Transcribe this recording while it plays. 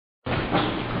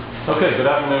Okay, good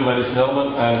afternoon, ladies and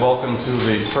gentlemen, and welcome to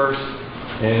the first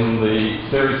in the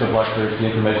series of lectures, the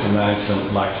Information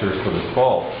Management Lectures for this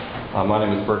fall. My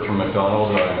name is Bertram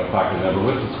MacDonald. I'm a faculty member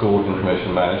with the School of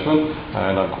Information Management,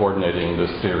 and I'm coordinating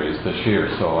this series this year,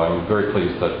 so I'm very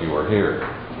pleased that you are here.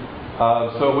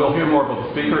 So we'll hear more about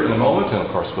the speaker in a moment, and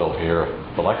of course we'll hear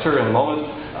the lecture in a moment,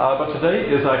 but today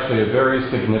is actually a very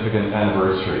significant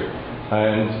anniversary.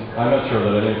 And I'm not sure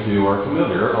that any of you are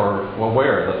familiar or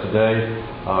aware that today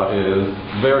is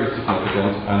very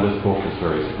significant, and this book is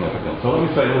very significant. So let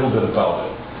me say a little bit about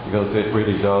it, because it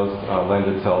really does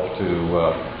lend itself to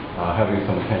having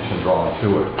some attention drawn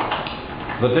to it.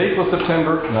 The date was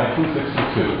September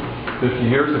 1962, 50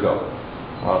 years ago.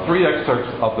 Three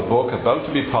excerpts of the book about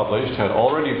to be published had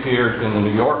already appeared in the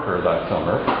New Yorker that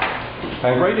summer.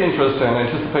 And great interest and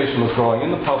anticipation was growing in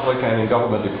the public and in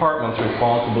government departments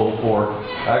responsible for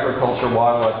agriculture,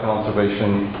 wildlife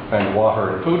conservation, and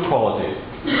water and food quality.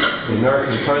 The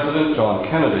American President, John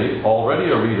Kennedy, already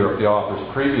a reader of the author's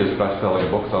previous best-selling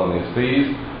books on these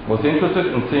seas, was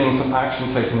interested in seeing some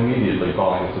action taken immediately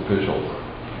by his officials.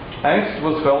 Angst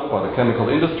was felt by the chemical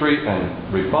industry, and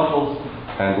rebuttals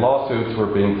and lawsuits were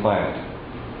being planned.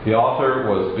 The author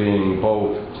was being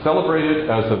both celebrated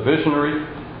as a visionary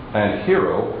and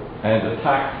hero, and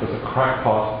attacked as a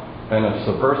crackpot and a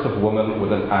subversive woman with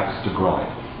an axe to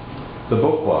grind. The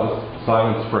book was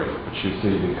Silent Spring, which you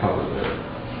see the cover there.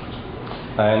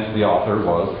 And the author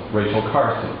was Rachel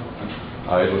Carson.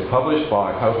 It was published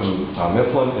by Houghton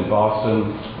Mifflin in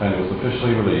Boston, and it was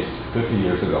officially released 50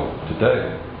 years ago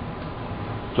today.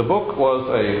 The book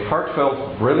was a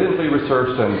heartfelt, brilliantly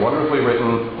researched, and wonderfully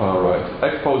written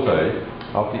expose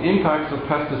of the impacts of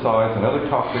pesticides and other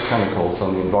toxic chemicals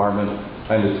on the environment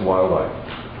and its wildlife.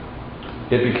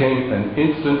 It became an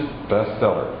instant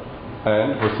bestseller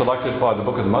and was selected by the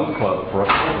Book of the Month Club for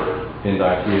October in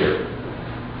that year.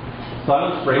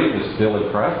 Silent Spring is still in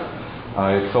press.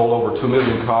 It sold over 2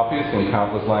 million copies in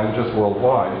countless languages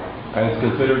worldwide, and it's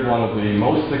considered one of the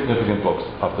most significant books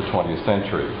of the 20th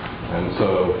century. And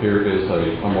so here is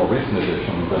a more recent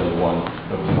edition than the one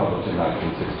that was published in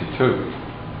 1962.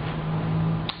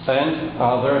 And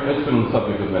it's been the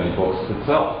subject of many books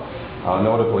itself,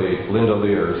 notably Linda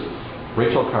Lear's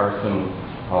Rachel Carson,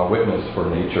 Witness for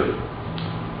Nature.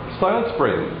 Silent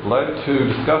Spring led to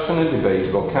discussion and debate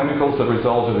about chemicals that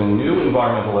resulted in new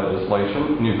environmental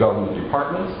legislation, new government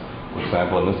departments. For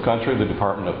example, in this country, the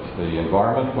Department of the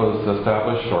Environment was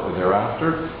established shortly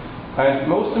thereafter. And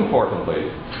most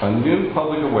importantly, a new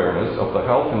public awareness of the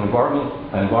health and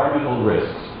environmental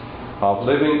risks of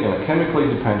living in a chemically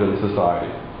dependent society.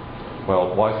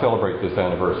 Well, why celebrate this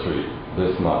anniversary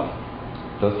this month?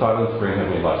 Does Silent Spring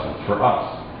have any lessons for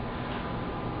us?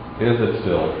 Is it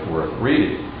still worth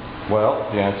reading? Well,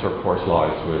 the answer, of course,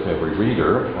 lies with every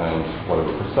reader and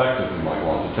whatever perspective you might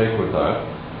want to take with that.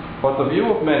 But the view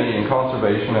of many in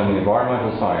conservation and the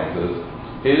environmental sciences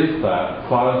is that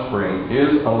Silent Spring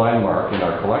is a landmark in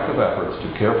our collective efforts to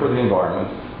care for the environment,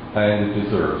 and it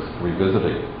deserves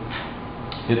revisiting.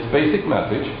 Its basic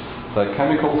message that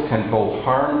chemicals can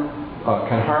harm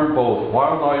both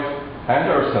wildlife and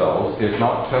ourselves if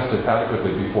not tested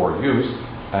adequately before use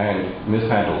and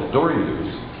mishandled during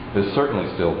use is certainly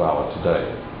still valid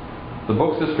today. The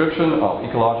book's description of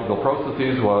ecological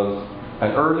processes was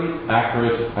an early,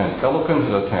 accurate, and eloquent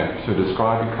attempt to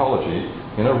describe ecology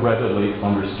in a readily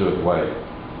understood way.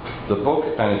 The book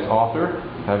and its author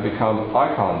have become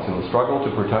icons in the struggle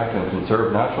to protect and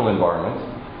conserve natural environments,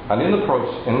 and in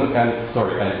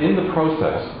the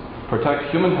process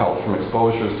protect human health from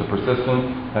exposures to persistent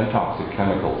and toxic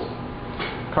chemicals.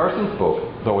 Carson's book,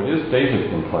 though it is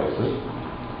dated in places,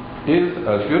 is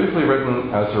as beautifully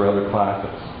written as her other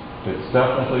classics. It's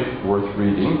definitely worth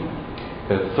reading.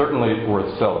 It's certainly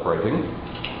worth celebrating.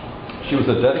 She was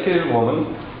a dedicated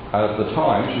woman. At the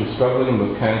time, she was struggling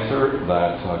with cancer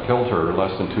that killed her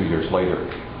less than 2 years later.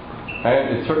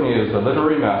 And it certainly is a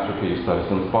literary masterpiece that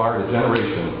has inspired a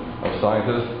generation of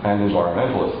scientists and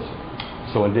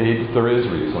environmentalists. So indeed, there is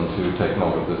reason to take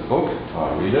note of this book,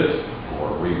 read it,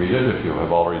 or reread it if you have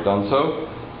already done so,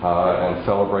 and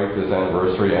celebrate this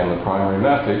anniversary and the primary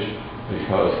message,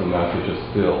 because the message is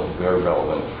still very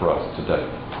relevant for us today.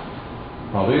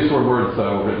 Now, these were words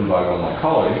written by one of my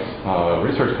colleagues,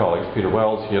 research colleagues, Peter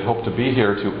Wells. He had hoped to be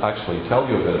here to actually tell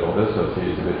you a bit about this, as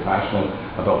he's a bit passionate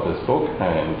about this book,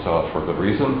 and for good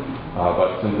reason.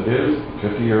 But since it is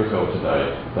 50 years ago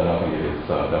today, then I think it is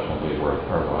definitely worth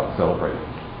celebrating.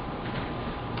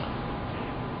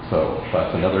 So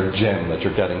that's another gem that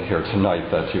you're getting here tonight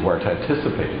that you weren't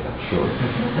anticipating, I'm sure.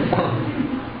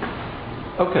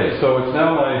 Okay, so it's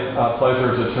now my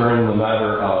pleasure to turn the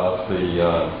matter of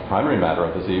primary matter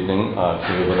of this evening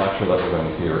to the lecture that we're going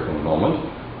to hear in a moment.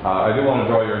 I do want to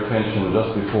draw your attention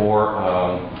just before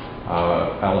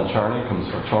Alan Charney comes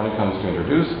to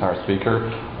introduce our speaker,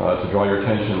 to draw your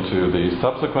attention to the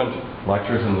subsequent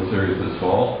lectures in the series this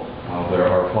fall.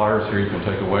 There are flyers here you can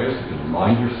take away so you can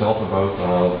remind yourself about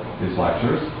these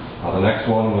lectures. The next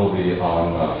one will be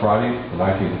on Friday, the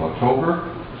 19th of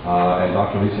October. And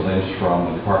Dr. Lisa Lynch from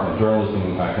the Department of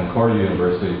Journalism at Concordia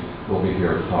University will be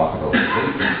here to talk about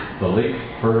the leak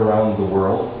heard around the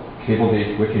world,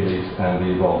 Cablegate, WikiLeaks, and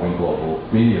the evolving global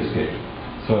mediascape.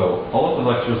 So all of the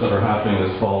lectures that are happening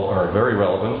this fall are very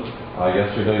relevant.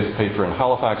 Yesterday's paper in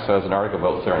Halifax has an article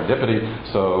about serendipity,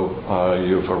 so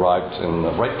you've arrived in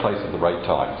the right place at the right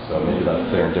time. So maybe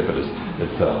that's serendipitous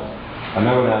itself. I'm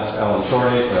now going to ask Alan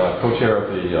Charney, co-chair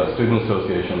of the Student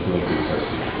Association, to introduce our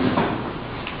speaker.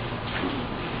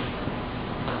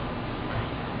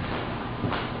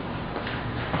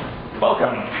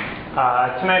 Welcome.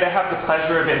 Tonight I have the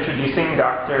pleasure of introducing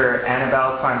Dr.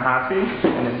 Anabel Quan-Haase,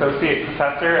 an associate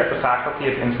professor at the Faculty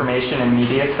of Information and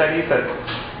Media Studies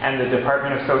and the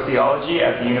Department of Sociology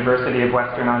at the University of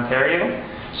Western Ontario.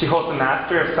 She holds a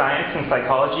Master of Science in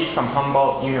Psychology from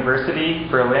Humboldt University,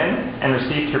 Berlin, and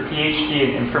received her PhD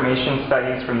in Information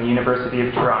Studies from the University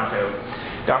of Toronto.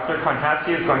 Dr.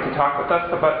 Quan-Haase is going to talk with us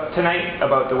tonight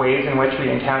about the ways in which we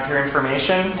encounter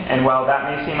information, and while that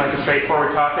may seem like a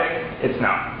straightforward topic, it's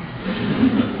not.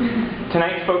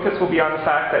 Tonight's focus will be on the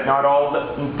fact that not all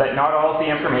of the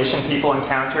information people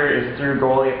encounter is through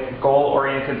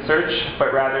goal-oriented search,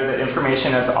 but rather that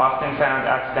information is often found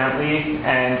accidentally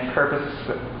and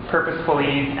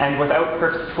purposefully and without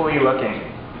purposefully looking.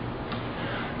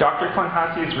 Dr.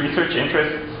 Quan-Haase's research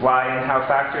interests lie in how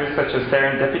factors such as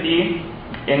serendipity,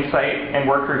 insight, and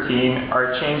work routine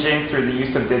are changing through the use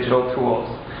of digital tools.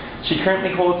 She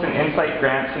currently holds an insight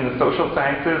grant from the Social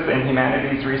Sciences and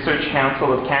Humanities Research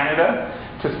Council of Canada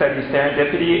to study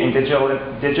serendipity in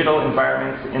digital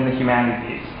environments in the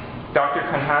humanities. Dr.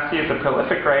 Quan-Haase is a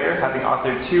prolific writer, having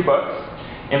authored 2 books,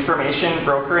 Information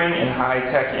Brokering in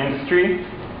High-Tech Industry,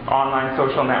 Online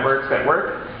Social Networks at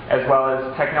Work, as well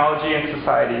as Technology and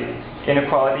Society,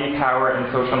 Inequality, Power, and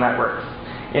Social Networks.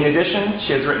 In addition,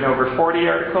 she has written over 40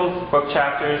 articles, book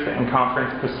chapters, and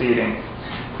conference proceedings.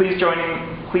 Please join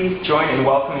in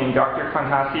welcoming Dr.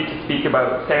 Quan-Haase to speak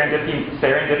about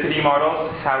serendipity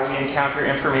models, how we encounter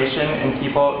information and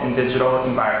people in digital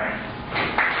environments.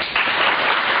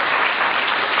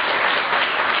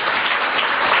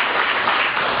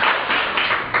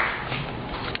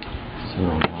 So,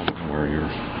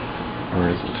 where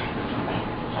is it?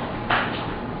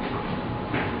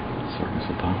 Sorry, is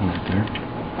it that one right there?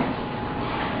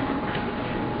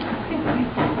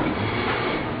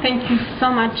 Thank you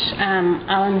so much,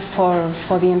 Alan,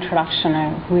 for the introduction.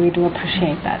 I really do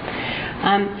appreciate that.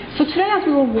 So today, as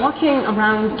we were walking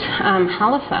around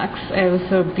Halifax, it was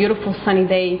a beautiful sunny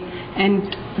day,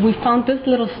 and we found this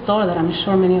little store that I'm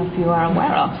sure many of you are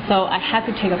aware of. So I had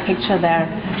to take a picture there,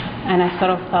 and I sort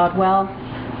of thought, well,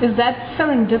 is that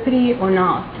serendipity or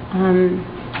not?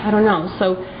 I don't know.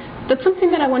 So that's something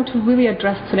that I want to really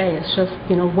address today. It's just,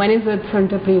 when is it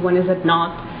serendipity, when is it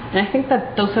not? And I think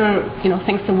that those are,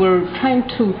 things that we're trying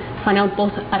to find out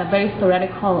both at a very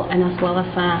theoretical and as well as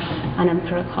an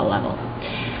empirical level.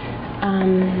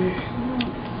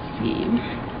 Let's see.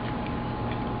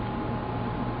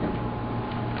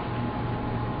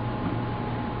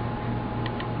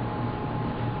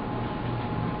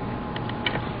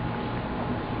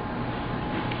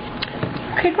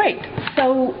 Okay, great.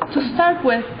 So to start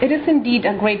with, it is indeed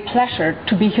a great pleasure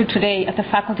to be here today at the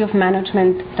Faculty of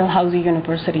Management, Dalhousie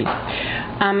University.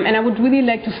 And I would really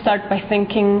like to start by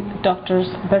thanking Drs.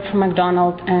 Bertram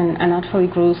MacDonald and Anatole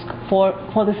Grusk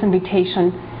for this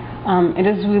invitation. It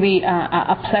is really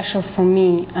a pleasure for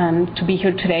me to be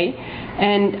here today.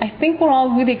 And I think we're all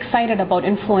really excited about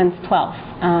Influence 12.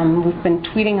 We've been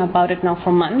tweeting about it now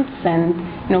for months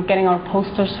and getting our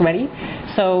posters ready.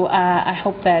 So I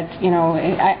hope that,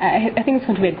 I think it's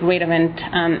going to be a great event.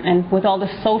 And with all the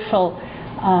social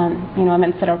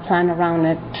events that are planned around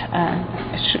it,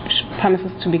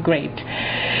 promises to be great.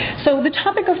 So the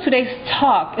topic of today's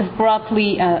talk is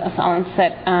broadly, as Alan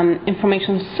said,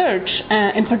 information search,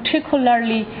 and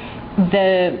particularly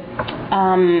the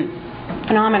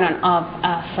phenomenon of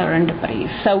serendipity.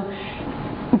 So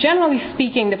generally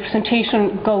speaking, the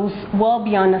presentation goes well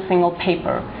beyond a single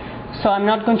paper. So I'm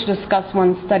not going to discuss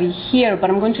one study here, but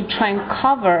I'm going to try and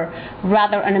cover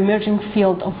rather an emerging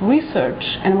field of research,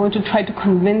 and I'm going to try to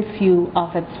convince you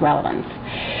of its relevance.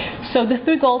 So the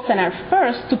three goals then are,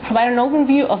 first, to provide an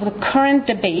overview of the current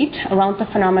debate around the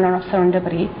phenomenon of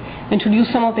serendipity,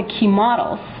 introduce some of the key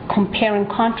models, compare and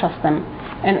contrast them,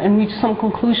 and reach some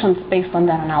conclusions based on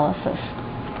that analysis.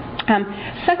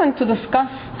 Second, to discuss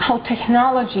how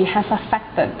technology has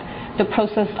affected the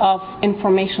process of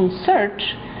information search,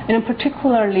 and in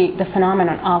particularly the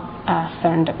phenomenon of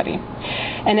serendipity.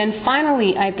 And then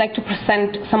finally, I'd like to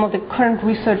present some of the current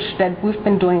research that we've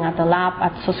been doing at the lab,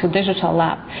 at Sociodigital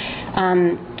Lab.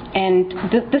 And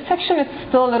this section is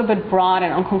still a little bit broad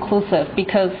and unconclusive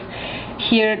because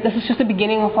here, this is just the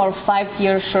beginning of our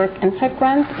 5-year SSHRC Insight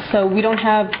Grant, so we don't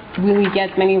have really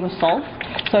yet many results.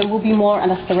 So it will be more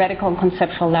on a theoretical and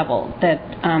conceptual level that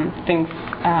things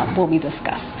will be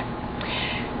discussed.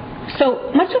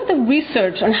 So much of the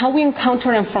research on how we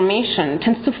encounter information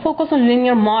tends to focus on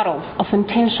linear models of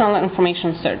intentional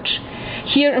information search.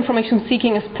 Here, information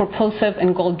seeking is purposive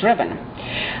and goal-driven.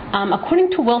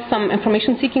 According to Wilson,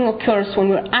 information seeking occurs when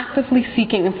we're actively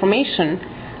seeking information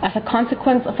as a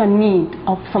consequence of a need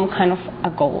of some kind of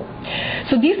a goal.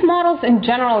 So these models in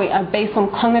general are based on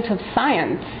cognitive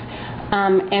science,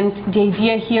 and the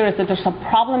idea here is that there's a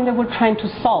problem that we're trying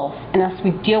to solve, and as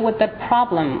we deal with that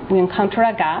problem, we encounter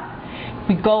a gap,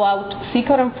 we go out, seek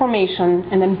out information,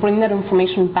 and then bring that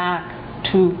information back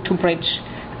to bridge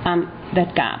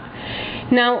that gap.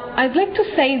 Now, I'd like to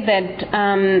say that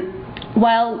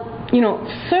while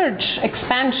search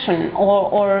expansion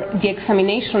or the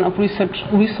examination of research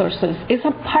resources is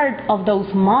a part of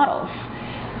those models,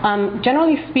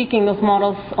 generally speaking, those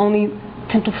models only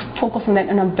tend to focus on that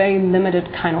in a very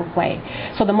limited kind of way.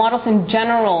 So the models in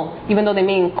general, even though they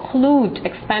may include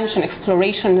expansion,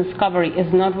 exploration, discovery,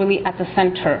 is not really at the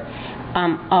center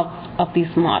of these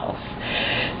models.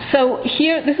 So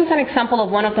here, this is an example of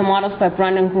one of the models by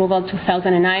Brandon Grubel,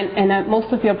 2009, and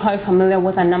most of you are probably familiar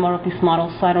with a number of these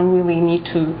models, so I don't really need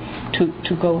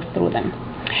to go through them.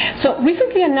 So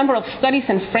recently, a number of studies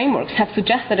and frameworks have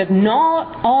suggested that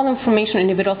not all information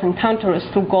individuals encounter is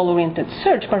through goal-oriented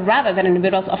search, but rather that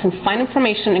individuals often find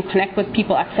information and connect with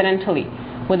people accidentally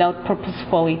without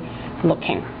purposefully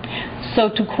looking. So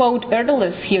to quote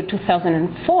Erdelis here,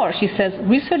 2004, she says,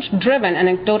 research-driven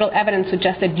anecdotal evidence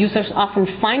suggests that users often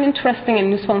find interesting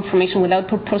and useful information without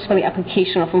purposefully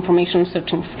application of information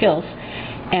searching skills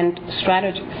and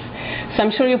strategies. So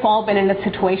I'm sure you've all been in that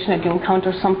situation that you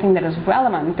encounter something that is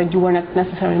relevant, that you were not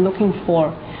necessarily looking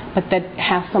for, but that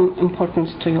has some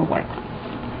importance to your work.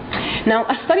 Now,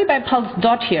 a study by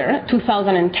Pulse-Dottier,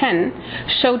 2010,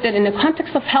 showed that in the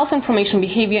context of health information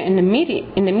behavior in the media,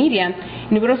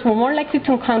 individuals were more likely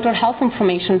to encounter health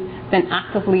information than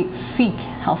actively seek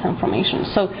health information.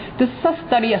 So this is a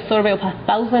study, a survey of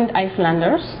 1,000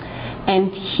 Icelanders,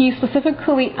 and he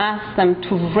specifically asked them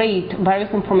to rate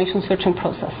various information searching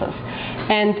processes.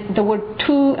 And there were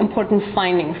two important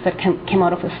findings that came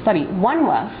out of the study. One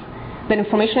was that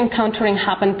information encountering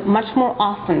happened much more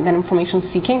often than information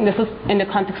seeking. This is in the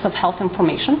context of health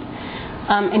information.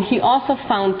 And he also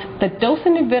found that those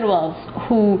individuals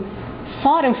who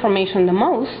sought information the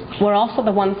most were also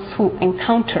the ones who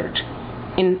encountered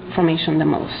information the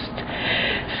most.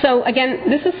 So again,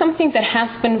 this is something that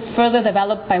has been further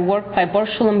developed by work by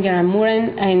Borshulum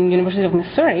Yaramuren and University of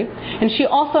Missouri, and she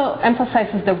also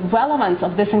emphasizes the relevance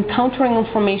of this encountering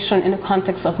information in the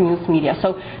context of news media.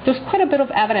 So there's quite a bit of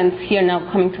evidence here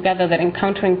now coming together that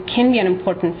encountering can be an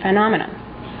important phenomenon.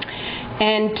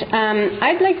 And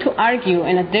I'd like to argue,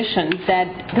 in addition,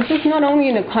 that this is not only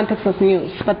in the context of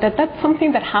news, but that's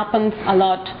something that happens a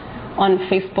lot on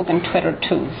Facebook and Twitter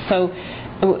too. So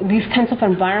these kinds of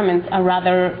environments are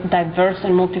rather diverse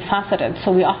and multifaceted,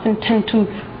 so we often tend to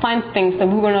find things that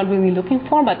we were not really looking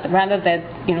for, but rather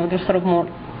that they're sort of more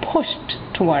pushed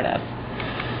toward us.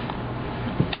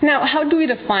 Now, how do we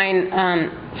define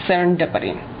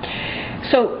serendipity?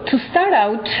 So to start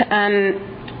out,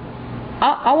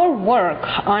 our work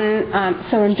on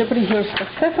serendipity here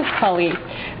specifically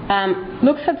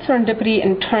looks at serendipity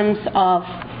in terms of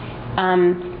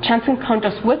chance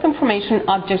encounters with information,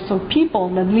 objects, or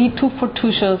people that lead to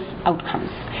fortuitous outcomes.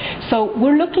 So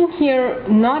we're looking here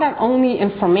not at only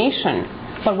information,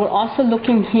 but we're also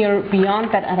looking here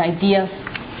beyond that at ideas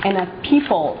and at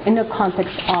people in the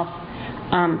context of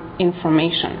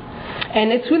information.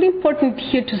 And it's really important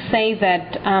here to say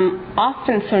that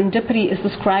often serendipity is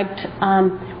described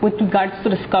with regards to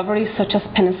discoveries such as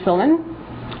penicillin,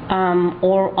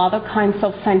 or other kinds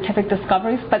of scientific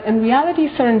discoveries, but in reality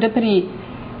serendipity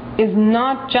is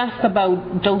not just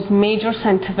about those major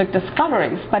scientific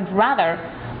discoveries, but rather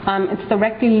it's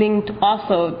directly linked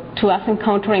also to us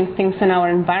encountering things in our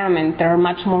environment that are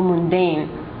much more mundane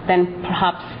than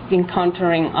perhaps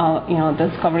encountering the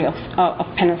discovery of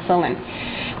penicillin.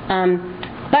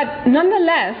 But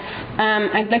nonetheless,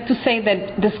 I'd like to say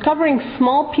that discovering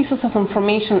small pieces of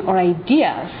information or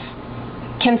ideas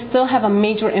can still have a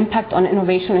major impact on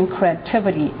innovation and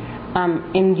creativity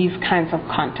in these kinds of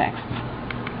contexts.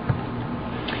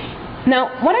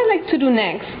 Now, what I'd like to do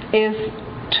next is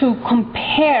to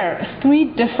compare 3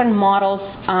 different models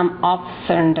of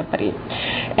serendipity.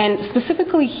 And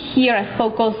specifically here, I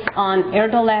focus on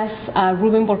Erdeles,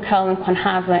 Rubin, Borkel, and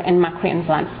Quan-Haase, and Macri and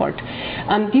Blandford.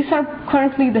 These are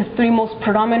currently the 3 most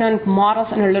predominant models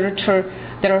in the literature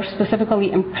that are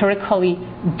specifically empirically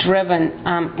driven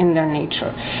in their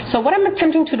nature. So what I'm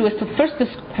attempting to do is to first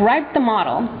describe the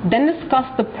model, then discuss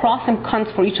the pros and cons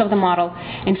for each of the model,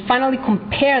 and finally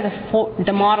compare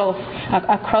the models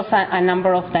across a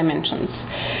number of dimensions.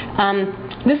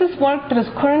 This is work that is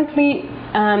currently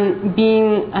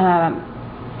being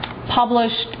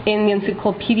published in the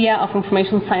Encyclopedia of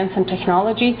Information Science and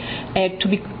Technology to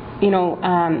be,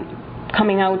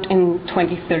 coming out in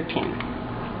 2013.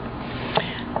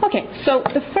 Okay, so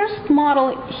the first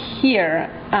model here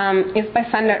is by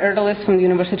Sander Erdeles from the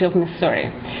University of Missouri.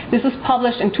 This was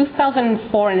published in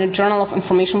 2004 in a Journal of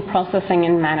Information Processing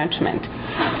and Management.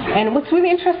 And what's really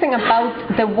interesting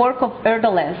about the work of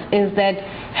Erdeles is that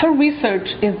her research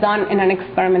is done in an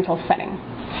experimental setting.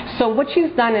 So what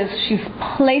she's done is she's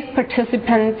placed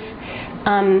participants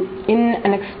in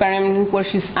an experiment where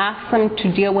she's asked them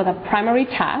to deal with a primary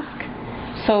task.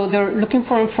 So they're looking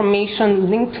for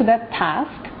information linked to that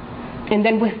task. And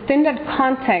then within that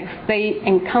context, they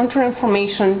encounter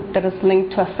information that is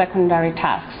linked to a secondary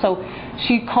task. So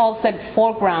she calls that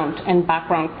foreground and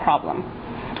background problem.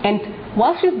 And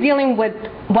while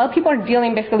people are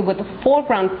dealing basically with the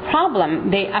foreground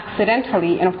problem, they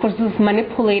accidentally, and of course this is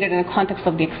manipulated in the context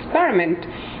of the experiment,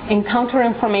 encounter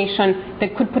information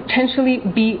that could potentially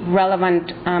be relevant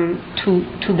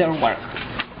to their work.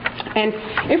 And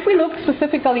if we look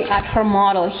specifically at her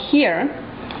model here,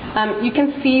 you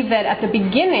can see that at the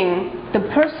beginning, the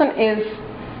person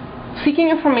is seeking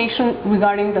information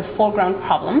regarding the foreground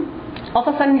problem. All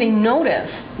of a sudden, they notice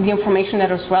the information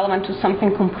that is relevant to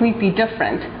something completely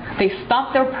different. They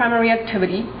stop their primary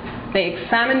activity, they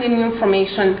examine the new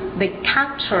information, they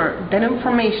capture that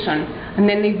information, and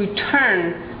then they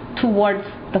return towards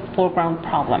the foreground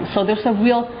problem. So there's a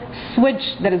real switch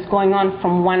that is going on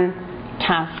from one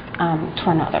task to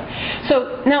another.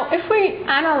 So now if we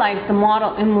analyze the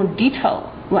model in more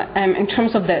detail in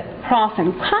terms of the pros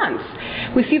and cons,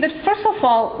 we see that first of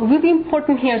all, really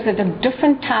important here is that there are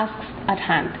different tasks at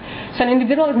hand. So an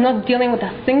individual is not dealing with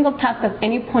a single task at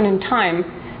any point in time,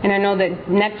 and I know that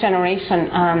next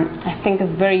generation I think is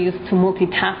very used to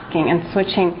multitasking and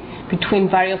switching between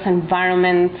various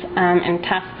environments and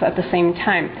tasks at the same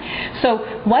time. So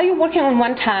while you're working on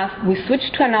one task, we switch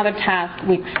to another task,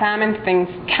 we examine things,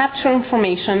 capture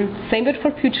information, save it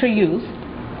for future use,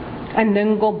 and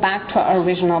then go back to our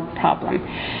original problem.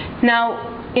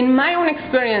 Now, in my own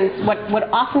experience, what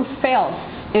often fails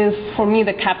is, for me,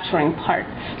 the capturing part.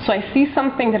 So I see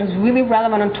something that is really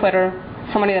relevant on Twitter,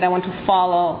 somebody that I want to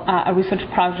follow, a research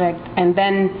project, and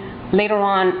then later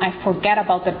on, I forget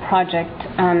about that project,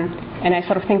 and I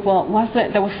sort of think, well,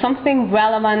 there was something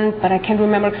relevant, but I can't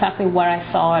remember exactly where I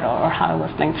saw it or how it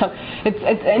was linked. So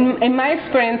it's in my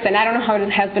experience, and I don't know how it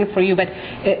has been for you, but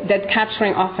that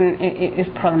capturing often is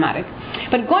problematic.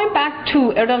 But going back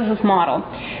to Erdeles' model,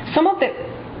 some of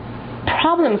the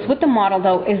problems with the model,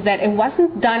 though, is that it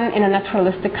wasn't done in a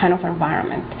naturalistic kind of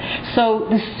environment. So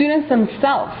the students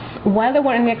themselves, while they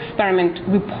were in the experiment,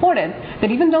 reported that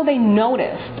even though they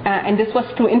noticed, and this was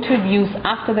through interviews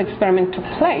after the experiment took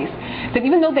place, that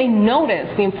even though they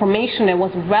noticed the information that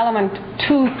was relevant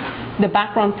to the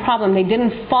background problem, they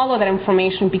didn't follow that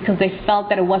information because they felt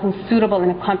that it wasn't suitable in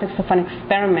the context of an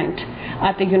experiment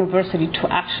at the university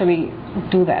to actually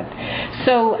do that.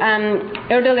 So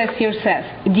Erdeles here says,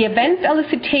 the event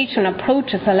elicitation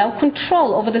approaches allow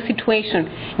control over the situation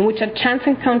in which a chance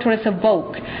encounter is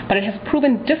evoked, but it has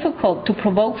proven difficult to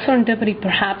provoke serendipity,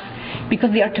 perhaps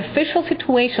because the artificial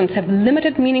situations have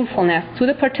limited meaningfulness to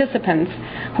the participants,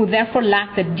 who therefore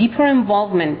lack the deeper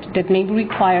involvement that may be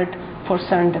required for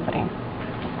serendipity.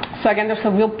 So again, there's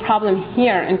a real problem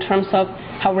here in terms of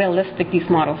how realistic these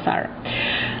models are.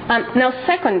 Now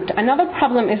second, another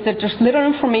problem is that there's little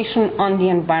information on the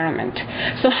environment.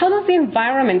 So how does the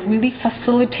environment really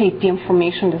facilitate the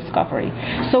information discovery?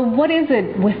 So what is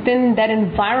it within that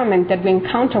environment that we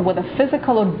encounter, whether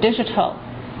physical or digital,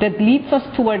 that leads us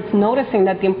towards noticing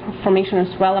that the information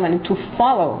is relevant and to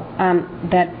follow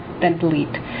that that lead.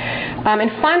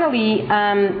 And finally,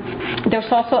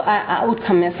 there's also an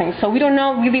outcome missing. So we don't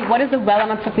know really what is the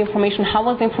relevance of the information, how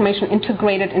was the information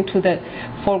integrated into the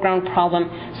foreground problem.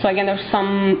 So again, there's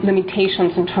some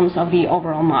limitations in terms of the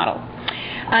overall model.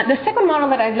 The second model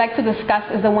that I'd like to discuss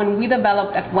is the one we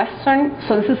developed at Western.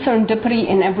 So this is serendipity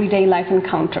in everyday life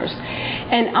encounters.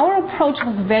 And our approach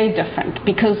was very different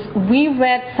because we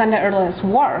read Sander Erdel's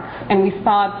work and we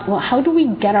thought, well, how do we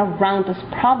get around this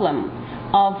problem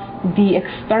of the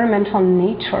experimental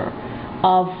nature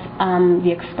of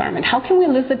the experiment? How can we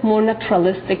elicit more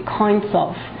naturalistic kinds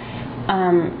of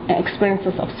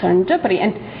experiences of serendipity?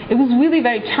 And it was really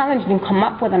very challenging to come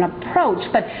up with an approach,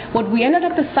 but what we ended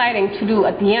up deciding to do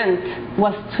at the end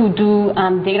was to do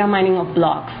data mining of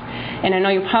blogs. And I know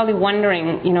you're probably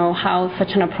wondering, how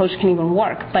such an approach can even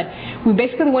work, but we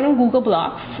basically went on Google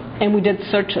Blogs and we did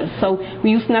searches. So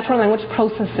we used natural language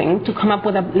processing to come up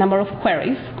with a number of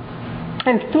queries.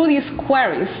 And through these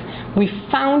queries, we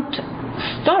found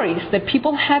stories that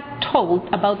people had told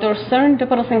about their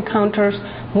serendipitous encounters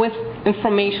with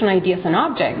information, ideas, and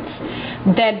objects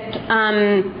that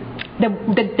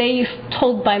they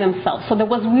told by themselves. So there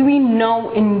was really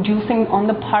no inducing on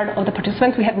the part of the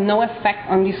participants. We had no effect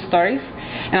on these stories.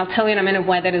 And I'll tell you in a minute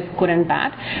why that is good and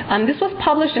bad. This was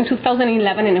published in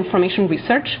 2011 in Information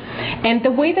Research. And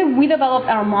the way that we developed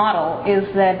our model is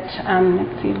that,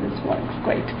 let's see if this works,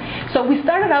 great. So we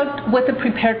started out with a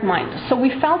prepared mind. So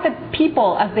we felt that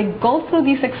people, as they go through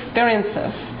these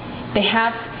experiences, they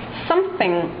have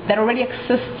something that already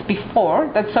exists before,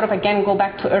 that sort of, again, go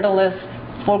back to Erdel's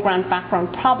foreground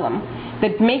background problem,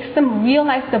 that makes them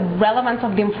realize the relevance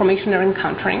of the information they're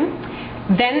encountering.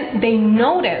 Then they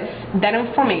notice that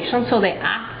information, so they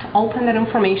act, open that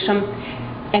information,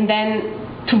 and then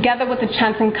together with the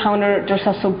chance encounter, there's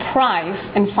a surprise,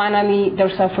 and finally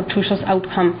there's a fortuitous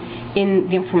outcome in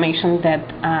the information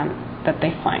that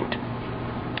they find.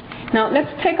 Now,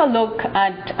 let's take a look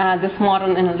at this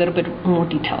model in a little bit more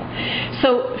detail.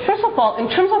 So, first of all, in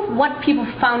terms of what people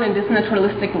found in this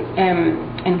naturalistic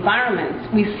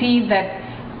environment, we see that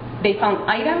they found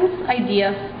items,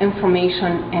 ideas,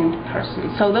 information, and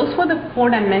persons. So those were the 4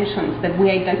 dimensions that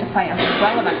we identify as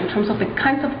relevant in terms of the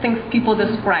kinds of things people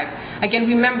describe. Again,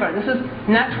 remember, this is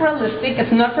naturalistic.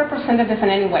 It's not representative in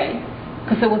any way,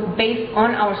 because it was based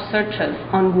on our searches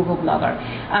on Google Blogger.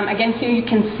 Again, here you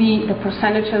can see the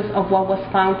percentages of what was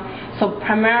found. So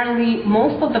primarily,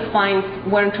 most of the finds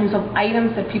were in terms of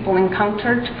items that people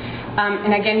encountered.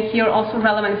 And again, here also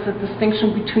relevant is the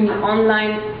distinction between the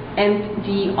online and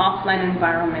the offline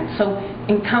environment. So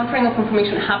encountering of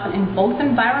information happened in both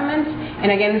environments.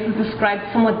 And again, this is described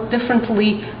somewhat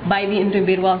differently by the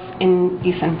individuals in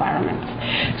these environments.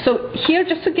 So here,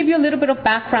 just to give you a little bit of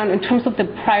background in terms of the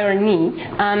prior need,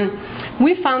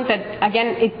 we found that,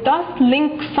 again, it does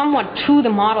link somewhat to the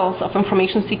models of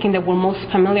information seeking that we're most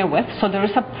familiar with. So there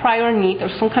is a prior need,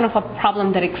 there's some kind of a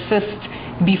problem that exists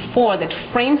before that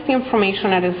frames the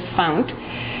information that is found,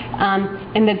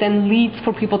 and that then leads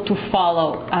for people to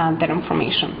follow that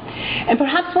information. And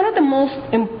perhaps one of the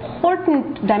most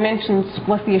important dimensions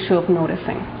was the issue of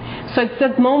noticing. So it's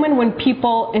that moment when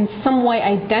people in some way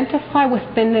identify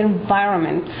within the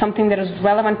environment something that is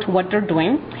relevant to what they're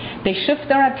doing, they shift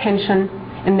their attention,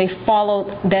 and they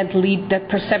follow that lead, that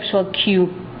perceptual cue.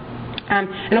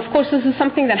 And of course, this is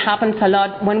something that happens a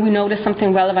lot when we notice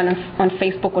something relevant on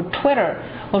Facebook or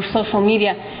Twitter or social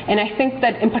media. And I think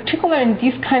that in particular in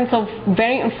these kinds of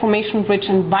very information-rich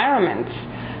environments,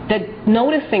 that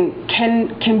noticing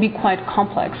can be quite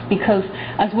complex, because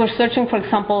as we're searching, for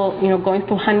example, going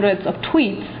through hundreds of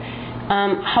tweets,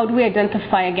 how do we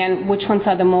identify, again, which ones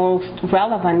are the most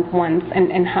relevant ones,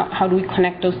 and how do we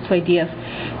connect those 2 ideas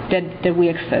that we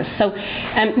exist? So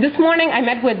this morning I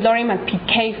met with Lori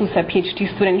McPK, who's a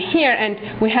PhD student here,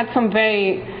 and we had some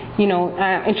very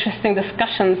interesting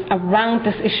discussions around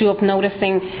this issue of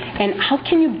noticing, and how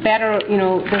can you better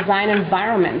design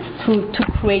environments to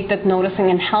create that noticing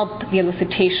and help the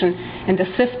elicitation and the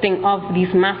sifting of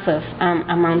these massive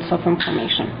amounts of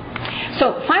information.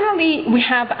 So finally, we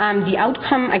have the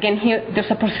outcome. Again, here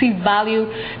there's a perceived value,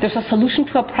 there's a solution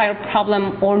to a prior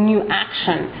problem or new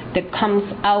action that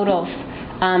comes out of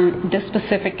this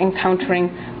specific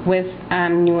encountering with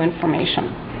new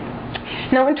information.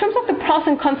 Now, in terms of the pros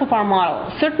and cons of our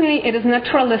model, certainly it is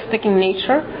naturalistic in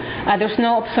nature. There's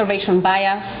no observation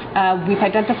bias. We've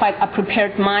identified a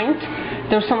prepared mind.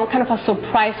 There's some kind of a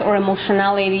surprise or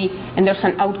emotionality, and there's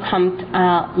an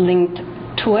outcome linked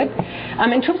to it.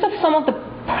 In terms of some of the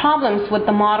problems with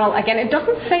the model, again, it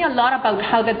doesn't say a lot about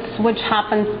how that switch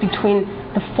happens between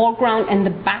the foreground and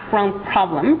the background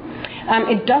problem.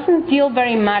 It doesn't deal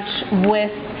very much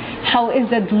with How is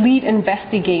that lead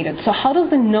investigated? So how does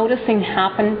the noticing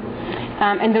happen?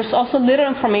 And there's also little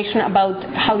information about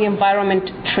how the environment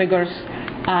triggers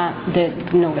the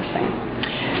noticing.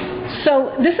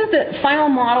 So this is the final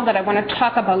model that I want to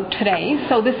talk about today.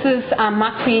 So this is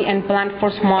Macri and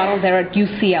Blandford's model. They're at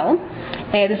UCL.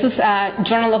 This is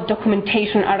Journal of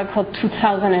Documentation article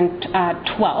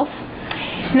 2012.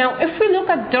 Now, if we look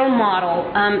at their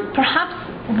model, perhaps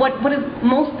what is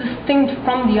most distinct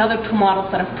from the other two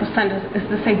models that I've presented is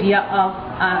this idea of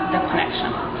the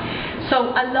connection.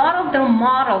 So a lot of their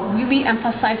model really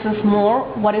emphasizes more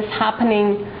what is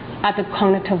happening at the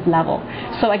cognitive level.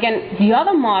 So again, the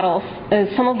other models,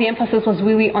 some of the emphasis was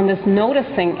really on this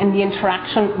noticing and the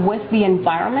interaction with the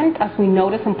environment as we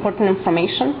notice important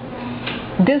information.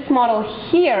 This model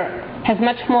here has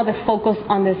much more the focus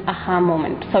on this aha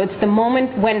moment. So it's the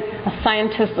moment when a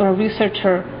scientist or a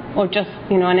researcher or just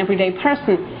an everyday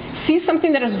person sees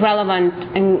something that is relevant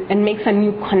and makes a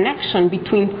new connection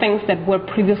between things that were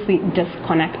previously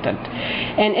disconnected.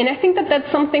 And I think that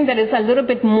that's something that is a little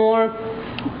bit more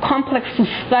complex to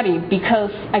study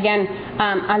because, again,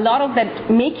 a lot of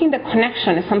that making the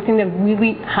connection is something that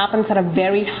really happens at a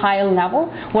very high level,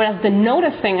 whereas the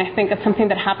noticing, I think, is something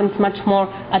that happens much more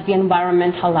at the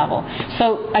environmental level.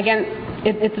 So, again,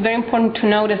 it's very important to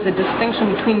notice the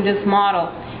distinction between this model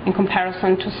in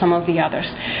comparison to some of the others.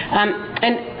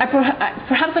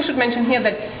 Perhaps I should mention here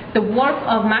that the work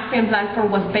of Macri and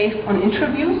Blandford was based on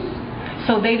interviews.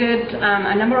 So they did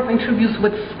a number of interviews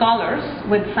with scholars,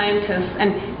 with scientists,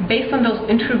 and based on those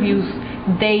interviews,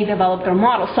 they developed their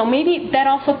model. So maybe that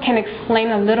also can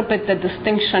explain a little bit the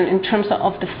distinction in terms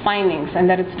of the findings, and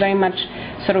that it's very much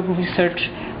sort of research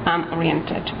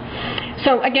oriented.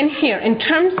 So again here, in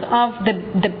terms of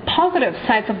the positive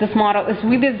sides of this model is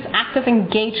really this active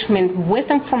engagement with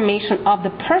information of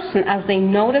the person as they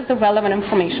notice the relevant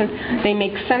information, they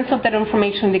make sense of that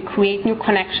information, they create new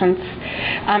connections,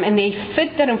 and they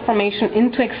fit that information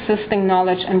into existing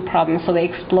knowledge and problems, so they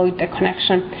exploit the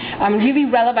connection. Really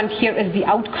relevant here is the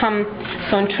outcome,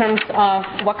 so in terms of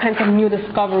what kinds of new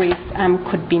discoveries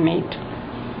could be made.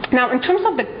 Now, in terms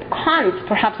of the cons,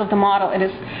 perhaps, of the model, it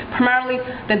is primarily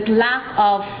the lack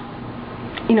of,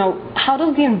 how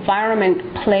does the environment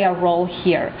play a role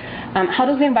here? How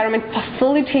does the environment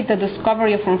facilitate the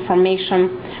discovery of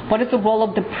information? What is the role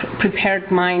of the prepared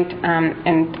mind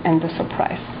and the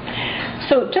surprise?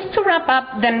 So just to wrap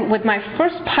up then with my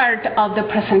first part of the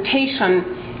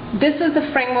presentation, this is the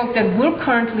framework that we're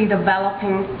currently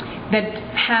developing that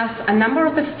has a number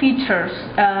of the features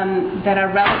that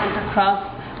are relevant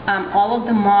across all of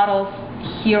the models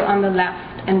here on the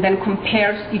left, and then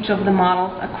compares each of the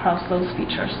models across those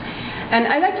features. And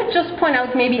I'd like to just point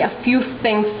out maybe a few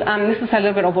things. This is a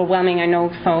little bit overwhelming, I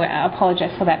know, so I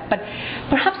apologize for that. But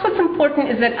perhaps what's important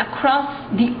is that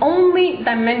across the only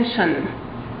dimension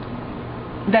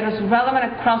that is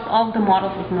relevant across all of the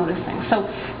models is noticing. So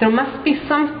there must be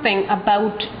something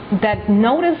about that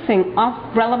noticing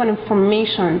of relevant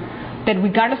information that,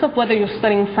 regardless of whether you're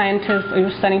studying scientists or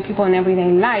you're studying people in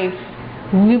everyday life,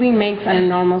 really makes an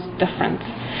enormous difference.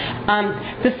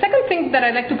 The second thing that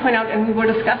I'd like to point out, and we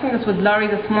were discussing this with Laurie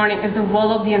this morning, is the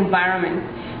role of the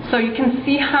environment. So you can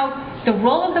see how the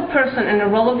role of the person and the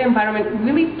role of the environment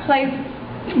really plays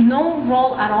no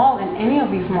role at all in any of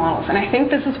these models. And I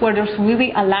think this is where there's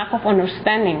really a lack of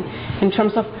understanding in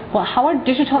terms of, well, how are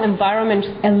digital environments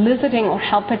eliciting or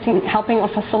helping or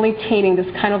facilitating this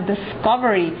kind of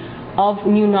discovery of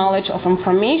new knowledge, of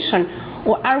information,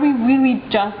 or are we really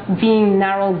just being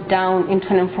narrowed down into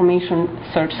an information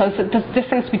search? So it's this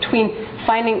difference between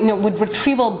finding, with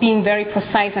retrieval being very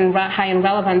precise and high in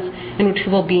relevance, and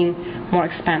retrieval being more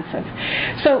expansive.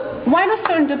 So why does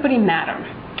serendipity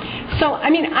matter? So,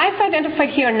 I've identified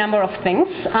here a number of things.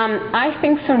 I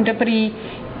think serendipity,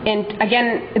 and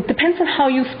again, it depends on how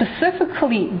you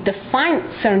specifically define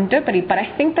serendipity, but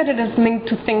I think that it is linked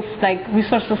to things like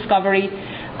resource discovery,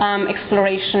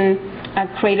 exploration,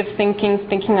 creative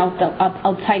thinking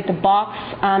outside the box,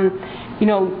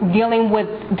 dealing with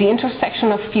the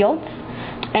intersection of fields.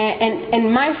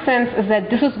 And my sense is that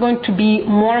this is going to be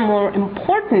more and more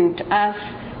important as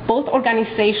both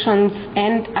organizations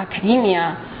and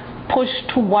academia push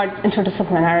towards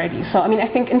interdisciplinarity. So,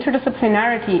 I think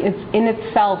interdisciplinarity is in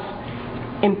itself,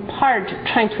 in part,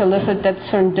 trying to elicit that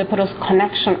serendipitous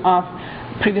connection of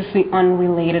previously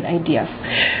unrelated ideas.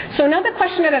 So another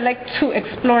question that I'd like to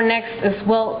explore next is,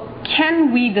 well,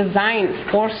 can we design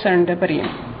for serendipity?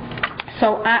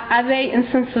 So are there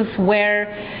instances where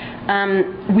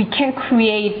we can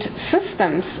create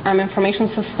systems, information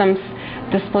systems,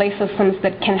 display systems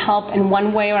that can help in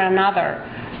one way or another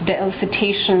the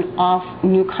elicitation of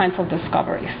new kinds of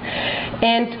discoveries.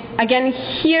 And again,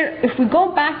 here, if we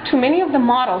go back to many of the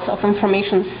models of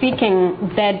information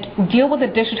seeking that deal with the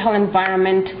digital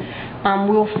environment,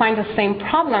 we will find the same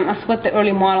problem as with the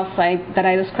early models that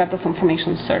I described of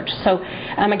information search. So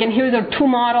again, here are two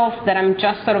models that I'm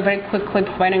just sort of very quickly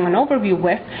providing an overview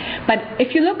with. But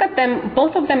if you look at them,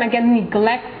 both of them again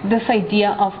neglect this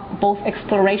idea of both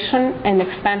exploration and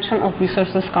expansion of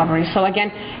resource discovery. So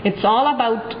again, it's all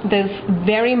about this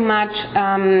very much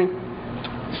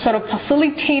sort of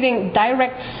facilitating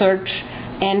direct search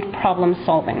and problem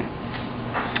solving.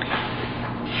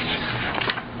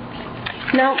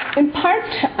 Now, in part,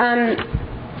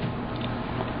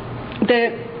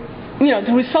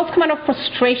 the results come out of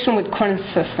frustration with current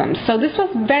systems. So this was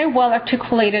very well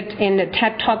articulated in the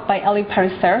TED Talk by Elie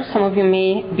Pariser. Some of you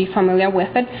may be familiar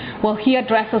with it. Well, he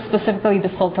addresses specifically the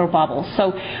filter bubble.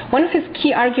 So one of his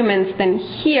key arguments then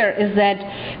here is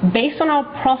that based on our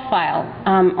profile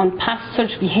on past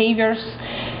search behaviors,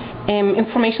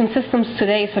 information systems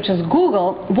today, such as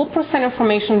Google, will present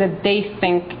information that they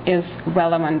think is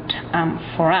relevant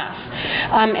for us.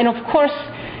 And of course,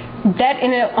 that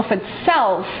in and of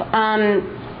itself,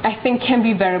 I think, can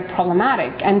be very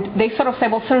problematic. And they sort of say,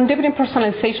 well, serendipity and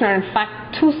personalization are in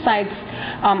fact two sides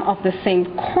of the same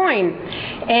coin.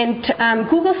 And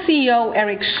Google CEO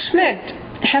Eric Schmidt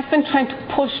has been trying to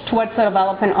push towards the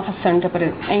development of a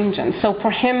serendipity engine. So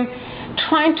for him,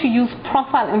 trying to use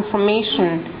profile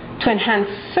information to enhance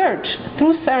search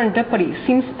through serendipity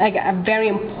seems like a very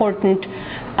important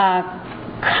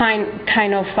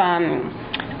kind of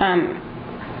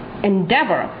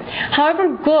endeavor.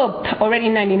 However, Goop already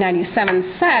in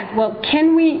 1997 said, well,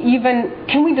 can we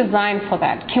design for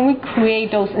that? Can we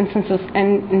create those instances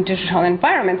in digital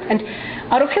environments? And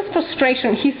out of his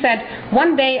frustration, he said,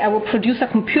 one day I will produce a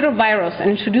computer virus and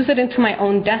introduce it into my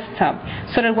own desktop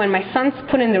so that when my sons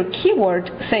put in their keyword,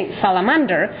 say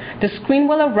salamander, the screen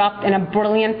will erupt in a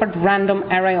brilliant but random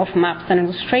array of maps and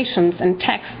illustrations and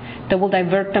text that will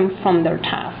divert them from their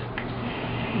task.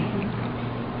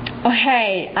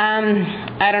 Okay,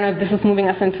 I don't know if this is moving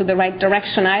us into the right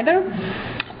direction either,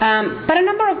 but a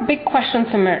number of big questions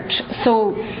emerge.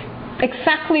 So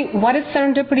exactly what is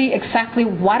serendipity? Exactly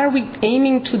what are we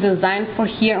aiming to design for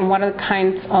here, and what are the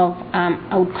kinds of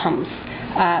outcomes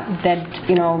that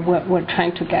we're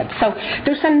trying to get? So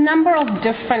there's a number of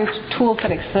different tools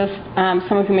that exist.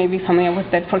 Some of you may be familiar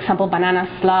with it. For example, Banana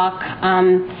Slug,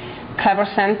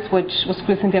 CleverSense, which was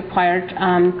recently acquired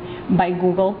by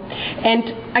Google. And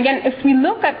again, if we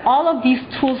look at all of these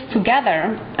tools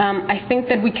together, I think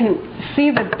that we can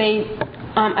see that they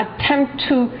attempt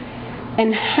to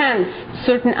enhance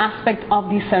certain aspects of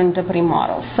these serendipity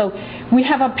models. So we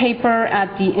have a paper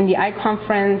in the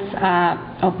iConference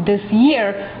of this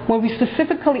year where we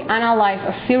specifically analyze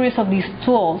a series of these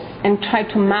tools and try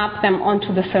to map them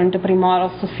onto the serendipity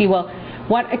models to see, well,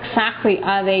 what exactly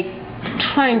are they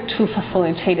trying to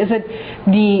facilitate? Is it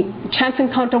the chance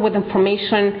encounter with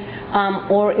information,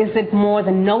 or is it more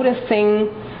the noticing,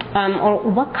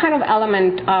 or what kind of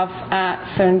element of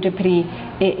serendipity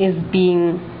is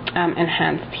being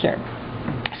enhanced here?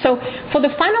 So for the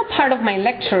final part of my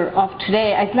lecture of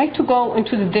today, I'd like to go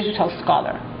into the digital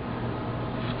scholar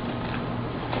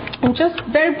and just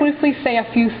very briefly say a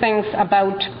few things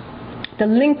about the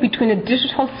link between a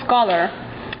digital scholar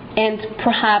and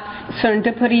perhaps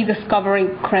serendipity, discovery,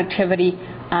 creativity,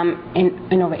 and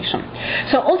innovation.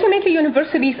 So ultimately,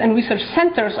 universities and research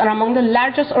centers are among the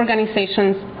largest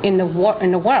organizations in the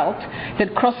world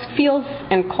that cross fields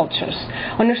and cultures.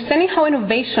 Understanding how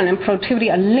innovation and productivity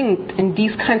are linked in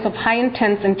these kinds of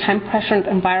high-intense and time-pressured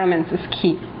environments is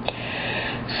key.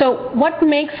 So what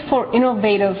makes for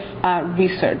innovative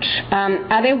research?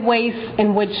 Are there ways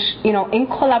in which, in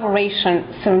collaboration,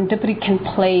 serendipity can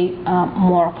play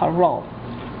more of a role?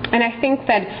 And I think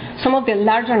that some of the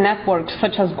larger networks,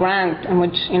 such as Grant, in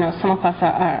which some of us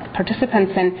are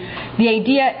participants in, the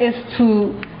idea is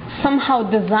to somehow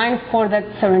design for that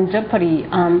serendipity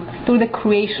through the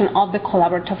creation of the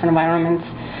collaborative environments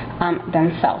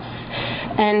themselves.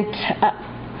 And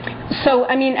so,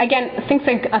 again, things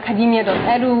like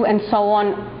academia.edu and so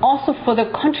on also further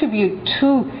contribute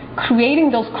to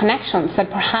creating those connections that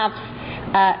perhaps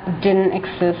didn't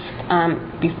exist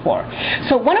before.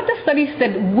 So one of the studies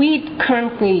that we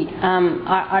currently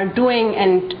are doing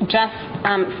and just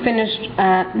finished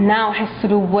now has to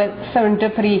do with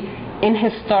serendipity in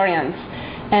historians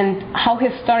and how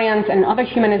historians and other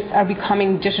humanists are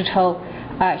becoming digital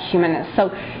humanists. So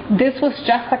this was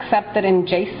just accepted in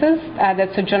JASIS,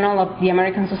 that's a journal of the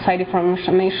American Society for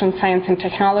Information Science and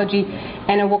Technology,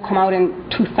 and it will come out in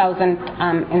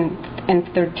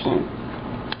 2013.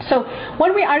 So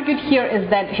what we argued here is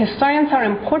that historians are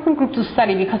an important group to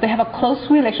study because they have a close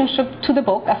relationship to the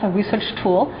book as a research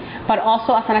tool, but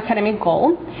also as an academic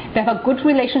goal. They have a good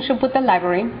relationship with the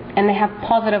library, and they have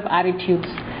positive attitudes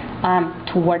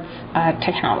towards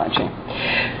technology.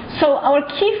 So our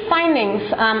key findings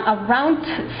around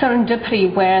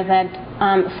serendipity were that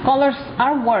scholars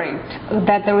are worried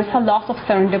that there is a loss of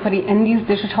serendipity in these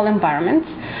digital environments,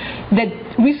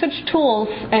 that research tools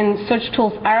and search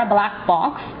tools are a black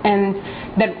box, and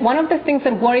that one of the things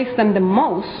that worries them the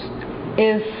most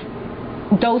is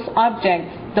those objects,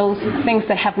 those things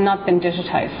that have not been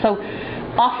digitized. So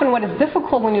often what is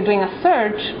difficult when you're doing a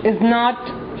search is not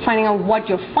finding out what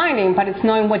you're finding, but it's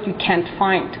knowing what you can't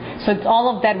find. So it's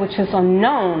all of that which is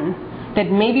unknown that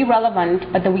may be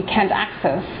relevant, but that we can't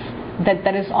access,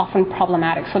 that is often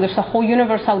problematic. So there's a whole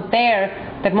universe out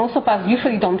there that most of us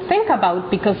usually don't think about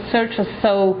because search is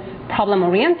so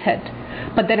problem-oriented,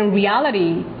 but that in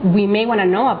reality we may want to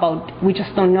know about, we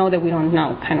just don't know that we don't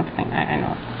know, kind of thing. I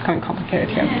know it's becoming complicated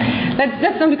here.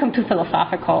 Let's not become too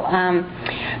philosophical.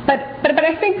 But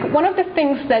I think one of the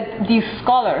things that these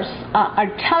scholars are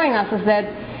telling us is that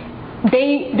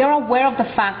they're aware of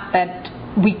the fact that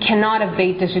we cannot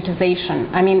evade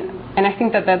digitization. I mean, and I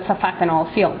think that that's a fact in all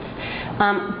fields.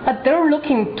 But they're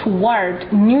looking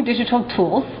toward new digital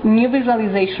tools, new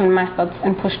visualization methods,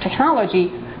 and push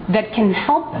technology that can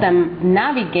help them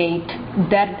navigate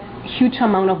that huge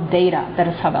amount of data that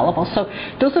is available. So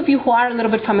those of you who are a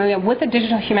little bit familiar with the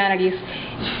digital humanities,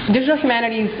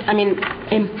 I mean,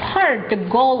 in part, the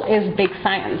goal is big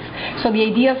science. So the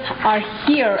ideas are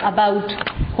here about,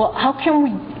 well, how can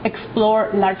we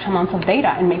explore large amounts of data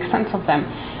and make sense of them?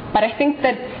 But I think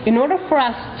that in order for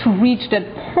us to reach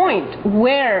that point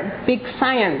where big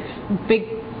science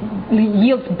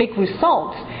yields big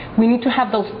results, we need to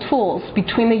have those tools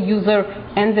between the user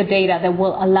and the data that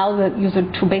will allow the user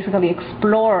to basically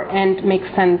explore and make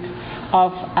sense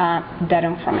of that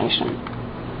information.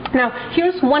 Now,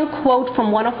 here's one quote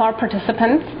from one of our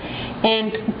participants,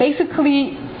 and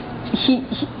basically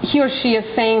he or she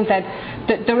is saying that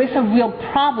there is a real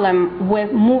problem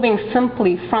with moving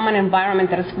simply from an environment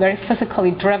that is very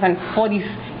physically driven for these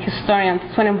historians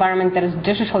to an environment that is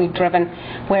digitally driven,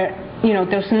 where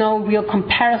there's no real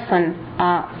comparison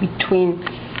between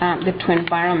the two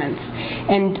environments.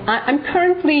 And I'm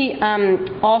currently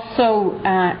also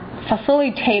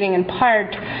facilitating, in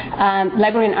part,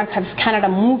 Library and Archives Canada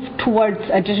move towards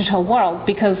a digital world,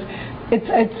 because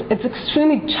it's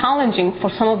extremely challenging for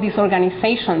some of these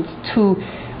organizations to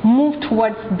move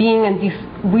towards being in these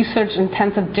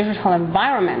research-intensive digital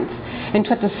environments and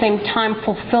to at the same time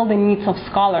fulfill the needs of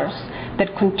scholars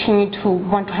that continue to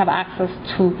want to have access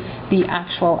to the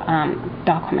actual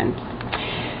documents.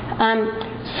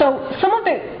 So some of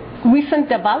the recent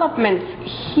developments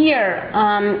here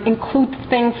include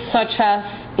things such as,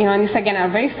 and these again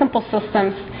are very simple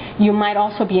systems you might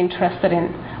also be interested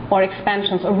in, or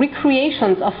expansions or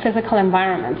recreations of physical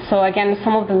environments. So again,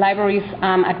 some of the libraries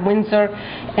at Windsor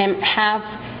have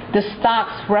the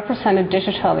stocks represented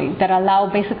digitally that allow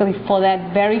basically for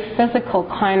that very physical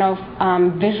kind of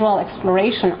visual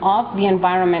exploration of the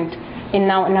environment in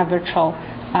a virtual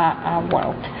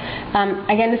world.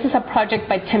 Again, this is a project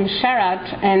by Tim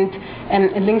Sherratt,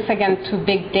 and it links again to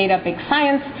big data, big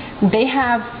science. They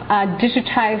have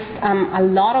digitized a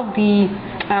lot of the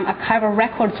archival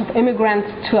records of immigrants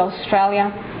to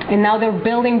Australia, and now they're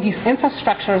building these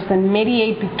infrastructures that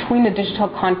mediate between the digital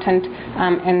content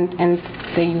and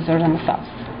the user themselves.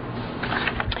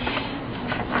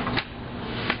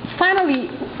 Finally,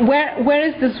 where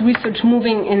is this research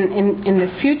moving in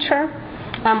the future?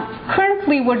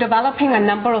 Currently, we're developing a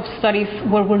number of studies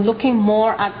where we're looking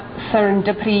more at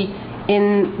serendipity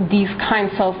in these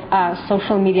kinds of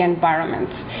social media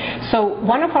environments. So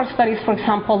one of our studies, for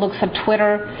example, looks at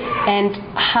Twitter and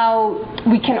how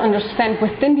we can understand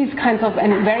within these kinds of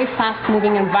and very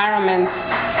fast-moving environments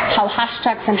how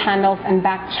hashtags and handles and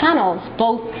back channels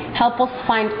both help us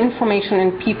find information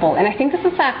in people. And I think this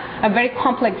is a very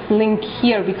complex link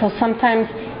here, because sometimes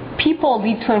people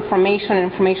lead to information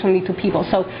and information lead to people.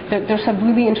 So there's a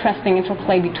really interesting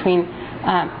interplay between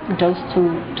those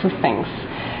two things.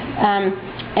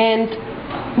 And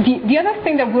the other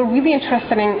thing that we're really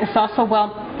interested in is also, well,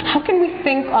 how can we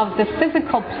think of the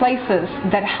physical places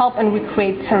that help and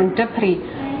recreate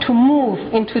serendipity to move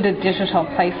into the digital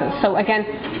places? So again,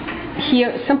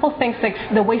 here, simple things like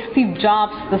the way Steve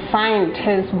Jobs designed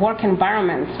his work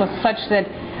environments was such that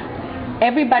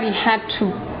everybody had to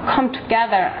come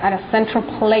together at a central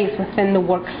place within the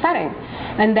work setting,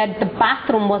 and that the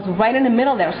bathroom was right in the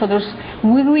middle there, so there's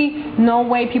really no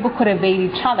way people could evade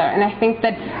each other. And I think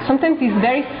that sometimes these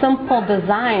very simple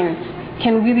designs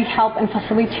can really help in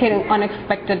facilitating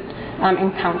unexpected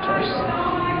encounters.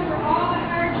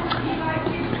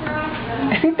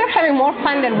 I think they're having more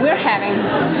fun than we're having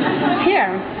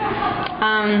here.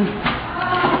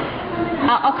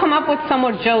 I'll come up with some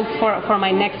more jokes for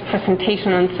my next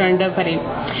presentation on serendipity.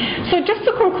 So just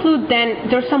to conclude then,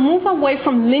 there's a move away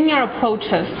from linear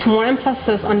approaches to more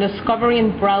emphasis on discovery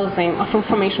and browsing of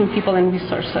information, people, and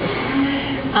resources.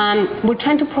 We're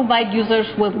trying to provide users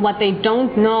with what they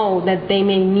don't know that they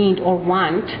may need or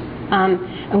want.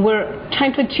 And we're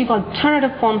trying to achieve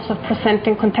alternative forms of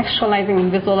presenting, contextualizing,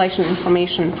 and visualizing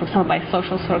information, for example, by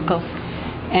social circles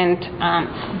and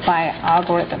by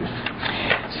algorithms.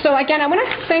 So again, I want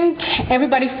to thank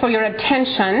everybody for your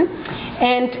attention.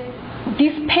 And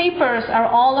these papers are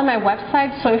all on my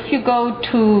website. So if you go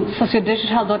to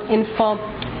sociodigital.info,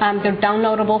 they're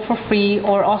downloadable for free,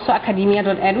 or also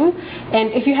academia.edu.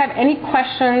 And if you have any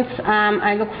questions,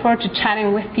 I look forward to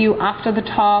chatting with you after the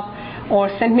talk, or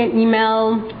send me an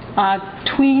email,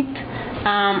 tweet.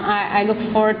 I look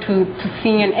forward to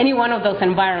seeing in any one of those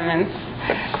environments.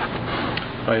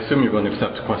 I assume you're going to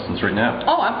accept questions right now.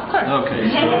 Oh, of course. Okay.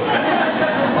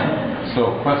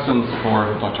 So questions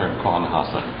for Dr.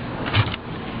 Quan-Haase.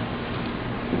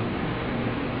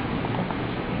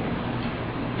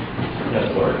 Yes,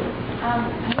 Lori. I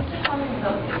was just wondering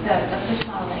about the fish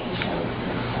model that you showed,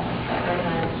 the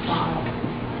organized model,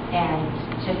 and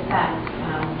just that,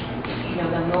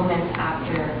 the moments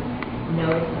after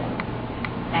noticing.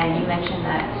 And you mentioned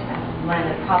that one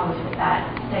of the problems with that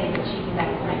study of achieving that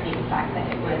might be the fact that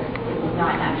it was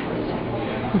not naturalistic.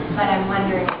 But I'm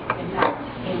wondering if, in fact,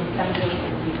 in some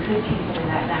cases you could consider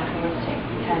that naturalistic,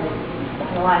 because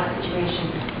in a lot of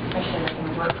situations, especially like in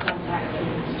a work context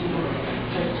with students,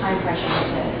 there's time pressure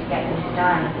to get things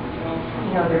done.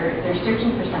 They're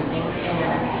searching for something in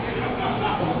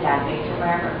a database or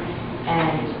wherever,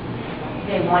 and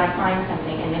they want to find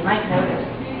something, and they might notice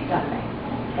something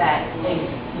that they,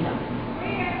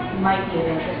 might be of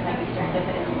interest, might be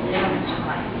serendipitous, but they don't have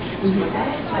time to look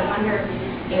at it. So I wonder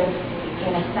if,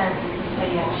 in a sense, the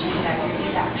study of achievement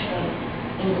activity is actually,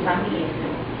 in some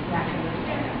cases,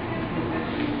 naturalistic.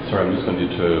 Sorry, I'm just going to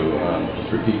need to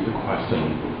just repeat the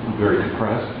question very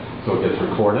compressed, so it gets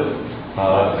recorded.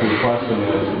 So the question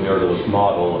is the naturalist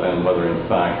model, and whether in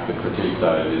fact the critique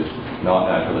that it is not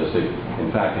naturalistic. In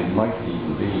fact, it might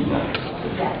even be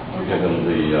naturalistic, given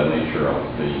the nature of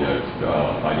the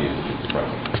ideas that you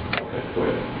expressed. Okay, go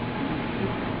ahead.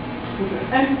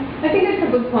 I think that's a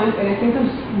good point, and I think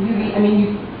there's really,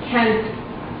 you can't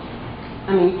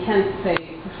say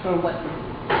for sure what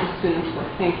the students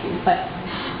were thinking, but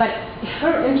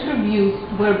her interviews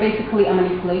were basically a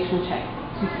manipulation check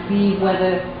to see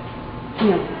whether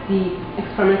the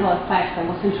experimental effect that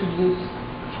was introduced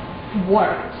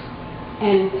worked.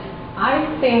 And I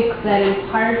think that in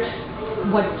part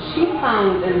what she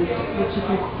found and what she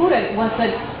concluded was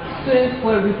that students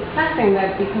were repressing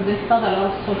that because they felt a lot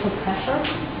of social pressure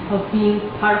of being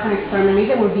part of an experiment.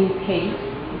 Maybe they were being paid.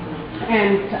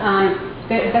 And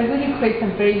that really creates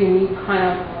a very unique kind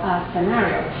of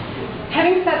scenario.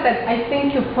 Having said that, I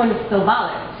think your point is still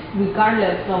valid,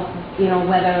 regardless of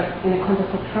whether in the context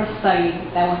of her study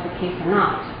that was the case or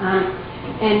not.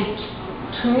 And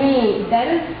to me, that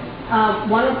is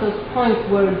one of those points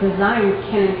where design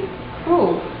can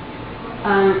prove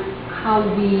how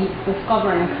we discover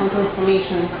and encounter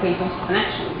information and create those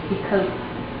connections. Because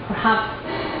perhaps,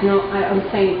 I was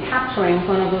saying capturing is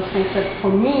one of those things that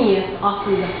for me is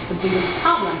often the biggest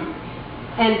problem.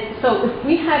 And so if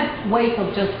we had ways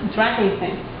of just dragging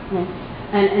things,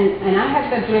 and I had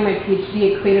that during my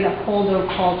PhD, I created a folder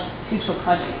called Future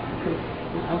Project because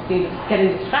I was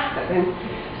getting distracted. And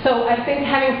so I think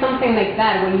having something like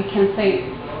that where you can say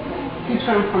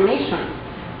future information.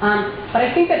 But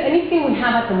I think that anything we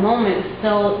have at the moment is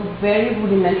still very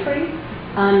rudimentary.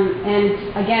 And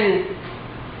again,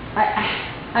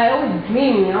 I always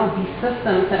dream, of these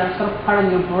systems that are sort of part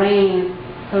of your brain,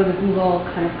 sort of the Google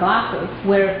kind of glasses,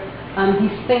 where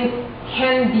these things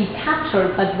can be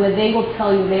captured, but where they will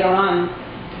tell you later on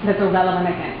that they're relevant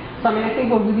again. So I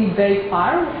think we're really very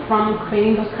far from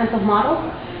creating those kinds of models,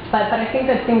 but I think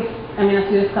that things, as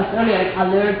we discussed earlier, like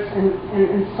alerts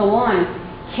and so on,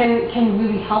 can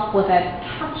really help with that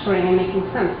capturing and making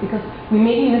sense, because we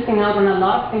may be missing out on a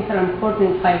lot of things that are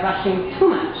important by rushing too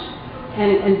much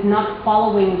and not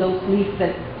following those leads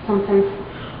that sometimes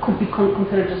could be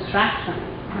considered distractions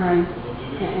and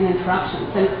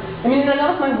interruptions. And in a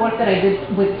lot of my work that I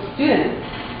did with students,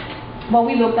 what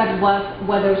we looked at was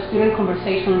whether student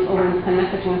conversations over instant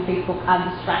messaging on Facebook add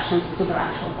distractions to their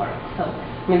actual work. So,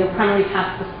 I mean, the primary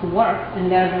task is to work, and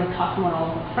they're talking about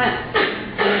all of their friends.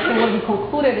 And I think what we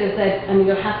concluded is that, I mean,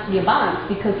 there has to be a balance,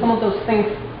 because some of those things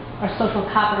are social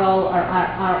capital, are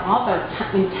other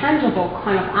intangible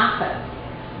kind of assets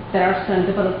that are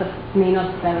serendipitous that may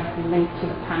not directly link to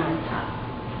the primary task.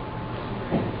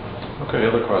 Okay,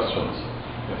 other questions?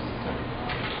 Yes.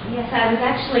 Yes, I was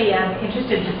actually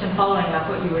interested just in following up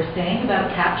what you were saying about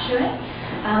capturing.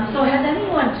 So has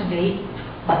anyone to date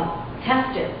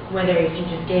tested whether if you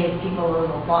just gave people a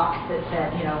little box that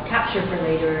said, you know, capture for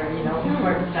later, or, you know,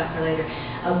 important stuff for later,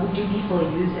 do people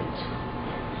use it?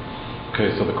 Okay,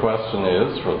 so the question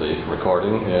is, for the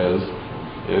recording, is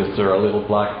there a little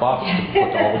black box to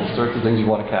put all the sorts of things you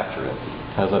want to capture in?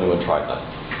 Has anyone tried that?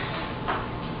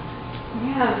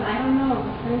 Yeah, I don't know.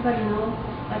 Does anybody know?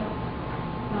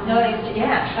 No,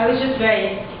 yeah, I was just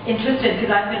very interested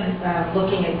because I've been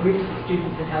looking at groups of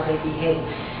students and how they behave.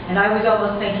 And I was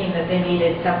almost thinking that they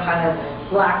needed some kind of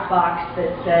black box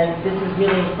that says, this is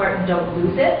really important, don't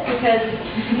lose it. Because,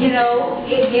 you know,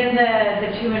 in the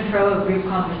to and fro of group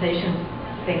conversations,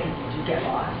 things do get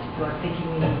lost. So I'm thinking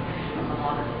we need a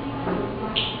lot of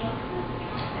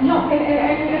No,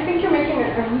 and I think you're making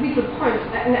a really good point.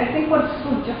 And I think what's so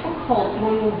difficult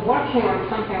when we're working on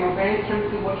something, or very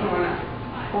intensely working on a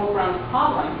foreground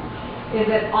problem, is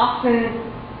that often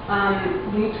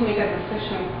we need to make a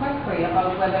decision quickly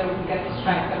about whether we get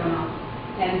distracted or not.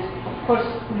 And of course,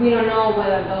 we don't know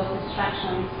whether those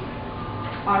distractions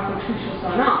are fortuitous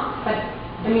or not. But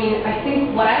I mean, I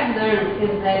think what I've learned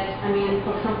is that, I mean,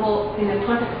 for example, in the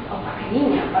context of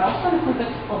academia, but also in the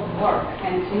context of work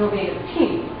and innovative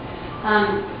teams,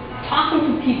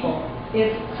 talking to people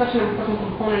is such an important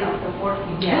component of the work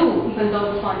we do, even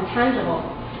though it's so intangible,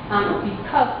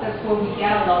 because that's where we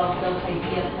get a lot of those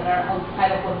ideas that are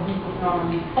outside of what we would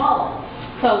normally follow.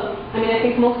 So, I mean, I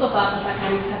think most of us as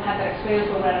academics have had that experience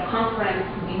where we're at a conference,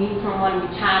 we meet someone, we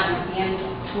chat, and at the end of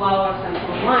 2 hours and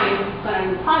some wine, we've got a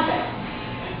new project.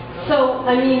 So,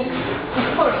 I mean, of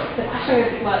course, the question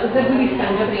is, well, is it really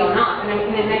serendipity or not? And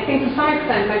I think to some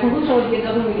extent, my conclusion would be it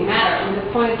doesn't really matter. And the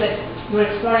point is that you're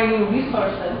exploring new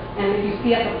resources, and if you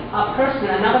see as another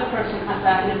person as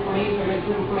an information-rich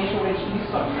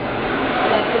resource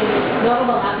that is not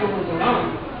overlapping with your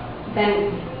own,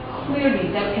 then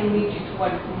clearly that can lead you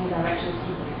towards new directions.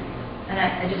 And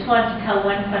I just wanted to tell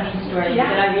one funny story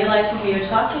that I realized when we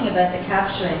were talking about the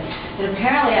capturing, that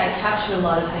apparently I capture a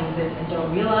lot of things and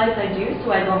don't realize I do.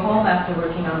 So I go home after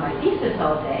working on my thesis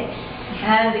all day,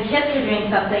 and the kids are doing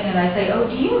something, and I say, oh,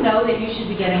 do you know that you should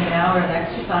be getting an hour of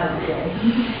exercise a day?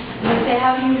 And they say,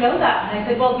 how do you know that? And I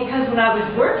said, well, because when I was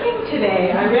working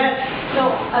today, I read. So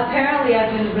apparently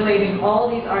I've been relating all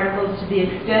these articles to the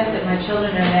extent that my children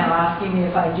are now asking me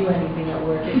if I do anything at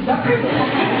work.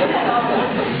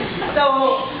 So,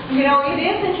 you know, it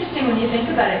is interesting when you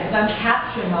think about it, because I'm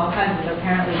capturing all kinds of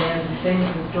apparently random things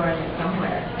and storing it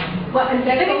somewhere. Well, and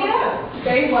that goes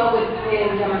very well with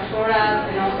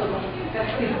Yamashura's and also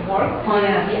Pepsi's work on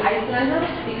the Icelanders,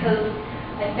 because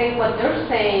I think what they're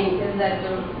saying is that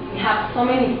we have so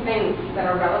many things that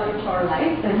are relevant to our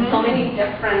life and so many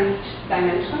different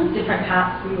dimensions. Different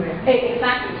hats we wear.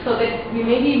 Exactly. So that we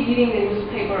may be reading the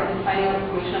newspaper and finding out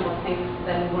information about things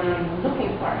that we weren't even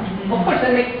looking for. Of course,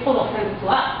 that makes total sense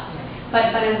to us. But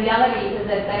in reality, is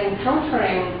that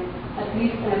encountering, at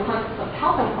least in the context of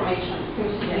health information,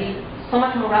 seems to be so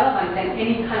much more relevant than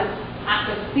any kind of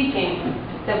active seeking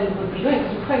that we would be doing,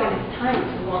 because we probably don't have time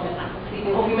to do all that active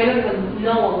seeking, or we may not even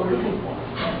know what we're looking for.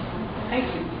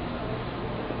 Thank you.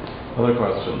 Other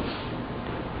questions?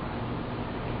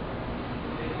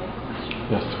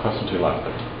 Yes, question to you last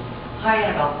there. Hi,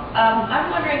 Anabel. I'm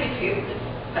wondering if you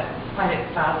find it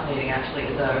fascinating,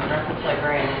 actually, as a reference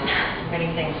librarian,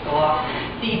 many things go off.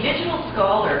 The digital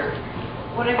scholar,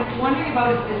 what I'm wondering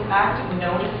about is this act of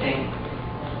noticing.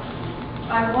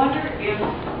 I wonder if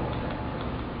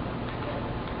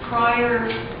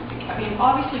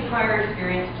obviously prior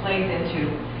experience plays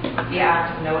into the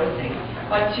act of noticing,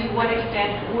 but to what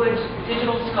extent would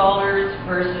digital scholars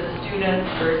versus students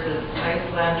versus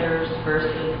Icelanders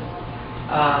versus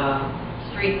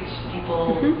street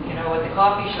people, you know, at the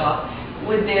coffee shop,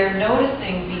 would their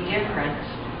noticing be different?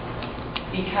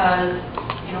 Because,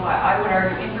 you know, I would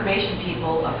argue information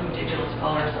people, of whom digital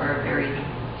scholars are a very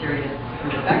serious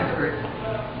group of experts,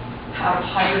 have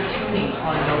higher tuning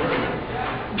on noticing.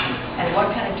 And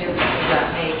what kind of difference does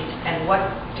that make? And what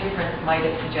difference might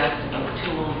it suggest about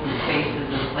tools and spaces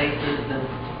and places? And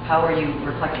how are you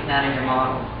reflecting that in your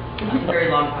model? It's a very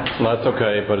long question. That's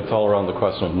okay, but it's all around the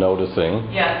question of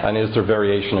noticing. Yes. And is there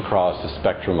variation across the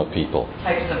spectrum of people?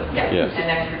 Types of, yes, Yes. and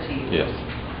expertise. Yes.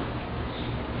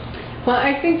 Well,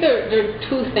 I think there are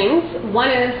two things. One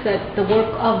is that the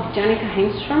work of Janica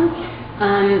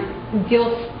Hengstrom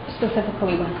deals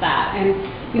specifically with that.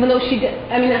 And even though she did,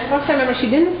 I mean, as far as I remember, she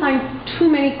didn't find too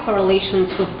many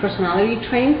correlations with personality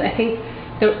traits. I think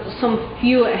there are some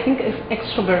few, I think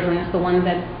extroversion is the one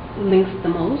that links the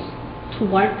most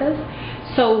toward this.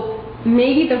 So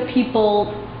maybe there are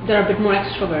people that are a bit more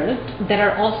extroverted that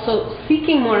are also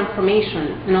seeking more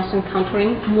information and also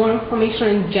encountering more information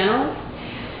in general.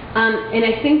 And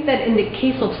I think that in the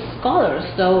case of scholars,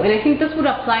 though, and I think this would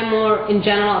apply more in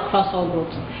general across all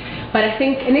groups, but I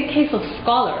think in the case of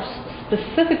scholars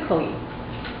specifically,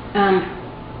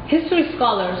 history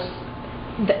scholars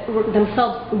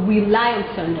themselves rely on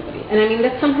serendipity. And I mean,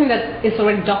 that's something that is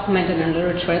already documented in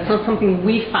literature. It's not something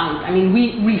we found. I mean,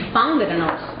 we found it in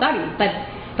our study,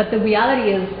 but the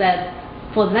reality is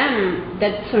that for them,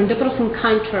 that serendipitous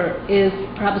encounter is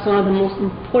perhaps one of the most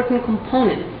important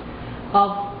components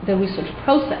of the research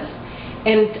process.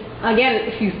 And again,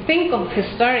 if you think of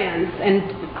historians, and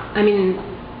I mean,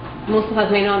 most of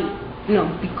us may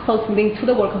not be closely linked to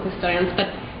the work of historians, but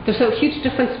there's a huge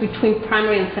difference between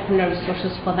primary and secondary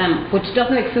sources for them, which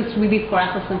doesn't exist really for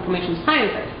us as information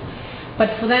scientists.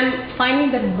 But for them,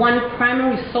 finding that one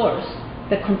primary source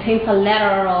that contains a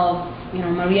letter of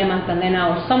Maria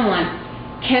Magdalena or someone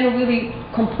can really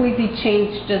completely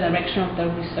change the direction of their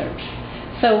research.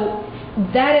 So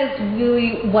that is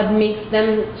really what makes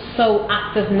them so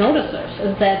active noticers,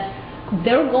 is that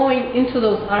they're going into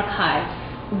those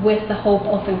archives with the hope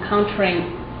of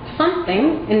encountering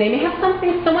something, and they may have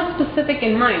something somewhat specific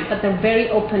in mind, but they're very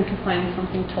open to finding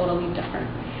something totally different.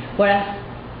 Whereas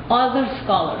other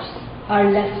scholars are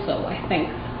less so, I think.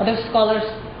 Other scholars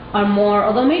are more,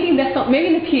 although maybe that's not,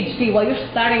 maybe in the PhD, while you're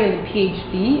starting in the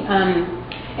PhD,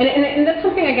 and that's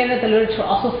something again that the literature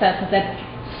also says, is that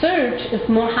search is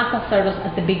more haphazardous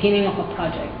at the beginning of a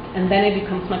project, and then it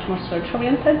becomes much more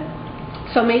search-oriented.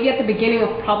 So maybe at the beginning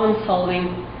of problem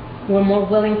solving, we're more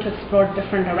willing to explore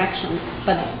different directions,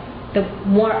 but the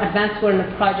more advanced we're in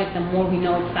the project, the more we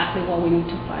know exactly what we need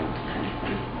to find, kind of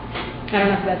thing. I don't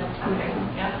know if that's okay.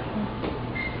 Yeah.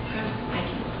 Good. Thank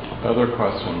you. Other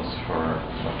questions for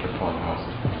Dr. Quan-Haase?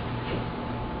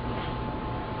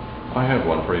 I have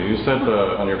one for you. You said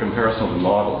on your comparison of the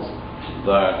models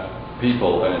that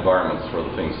people and environments were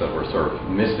the things that were sort of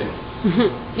missing.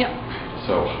 Mm-hmm. Yeah.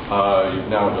 So you've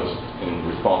now just, in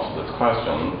response to this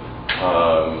question,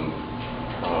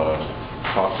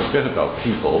 talked a bit about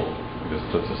people, because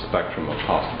there's a spectrum of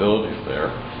possibilities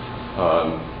there.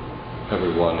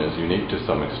 Everyone is unique to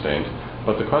some extent,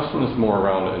 but the question is more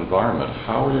around environment.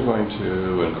 How are you going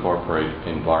to incorporate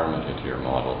environment into your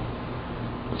model?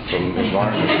 The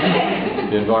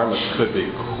environment could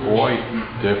be quite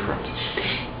different.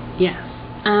 Yes.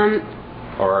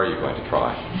 Or are you going to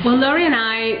try? Well, Laurie and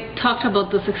I talked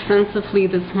about this extensively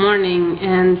this morning,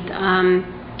 and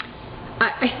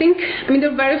I think,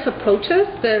 there are various approaches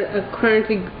that are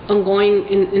currently ongoing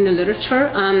in the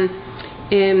literature.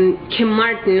 Kim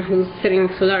Martin, who's sitting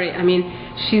next to Laurie,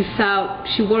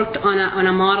 she worked on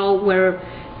a model where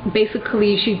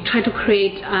basically she tried to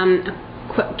create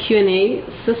a Q&A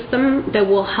system that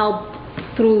will help,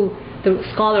 through the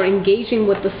scholar engaging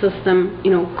with the system,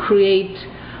 create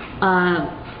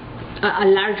a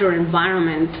larger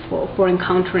environment for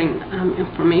encountering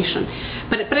information.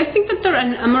 But I think that there are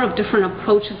a number of different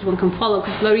approaches one can follow,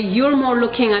 because Laurie, you're more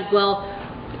looking at,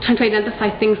 trying to identify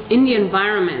things in the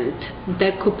environment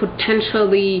that could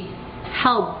potentially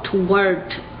help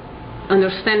toward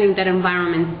understanding that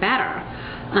environment better.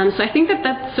 So I think that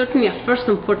that's certainly a first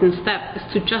important step, is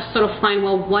to just sort of find,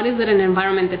 what is it in an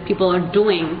environment that people are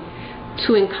doing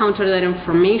to encounter that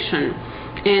information.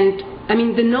 And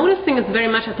the noticing is very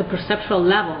much at the perceptual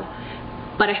level,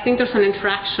 but I think there's an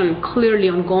interaction clearly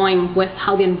ongoing with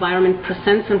how the environment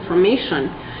presents information.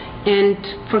 And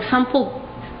for example,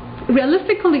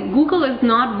 realistically, Google is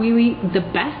not really the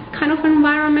best kind of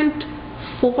environment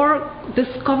for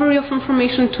discovery of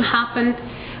information to happen,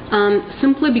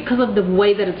 simply because of the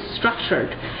way that it's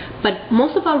structured. But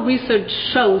most of our research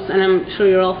shows, and I'm sure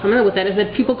you're all familiar with that, is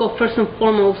that people go first and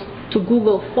foremost to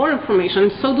Google for information,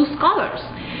 and so do scholars.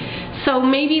 So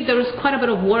maybe there is quite a bit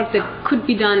of work that could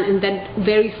be done in that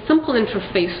very simple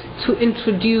interface to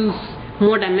introduce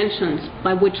more dimensions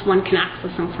by which one can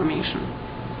access information.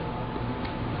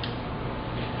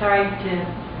 Sorry to,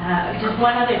 just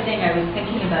one other thing I was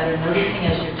thinking about or noticing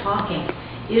as you're talking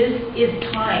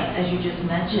is time, as you just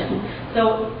mentioned.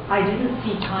 So I didn't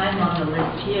see time on the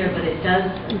list here, but it does,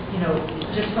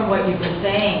 just from what you've been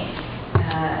saying,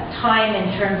 time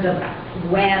in terms of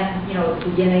when,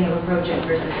 beginning of a project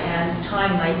versus end,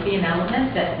 time might be an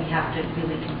element that we have to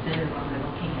really consider when we're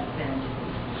looking at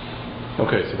serendipity.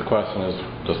 Okay, so the question is,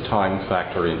 does time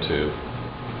factor into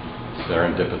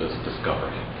serendipitous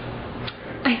discovery?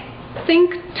 I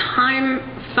think time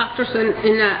factors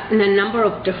in a number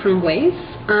of different ways,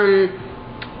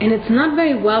 and it's not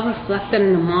very well reflected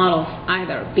in the models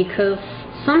either, because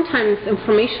sometimes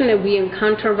information that we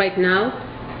encounter right now,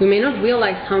 we may not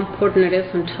realize how important it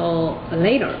is until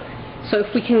later. So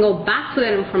if we can go back to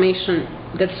that information,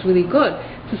 that's really good.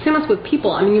 It's the same as with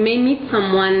people. I mean, you may meet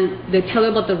someone, they tell you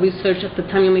about the research at the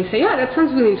time, you may say, yeah, that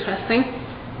sounds really interesting.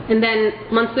 And then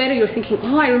months later you're thinking,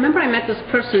 oh, I remember I met this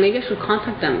person, maybe I should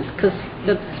contact them because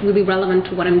that's really relevant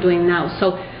to what I'm doing now.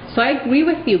 So I agree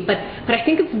with you, but I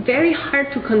think it's very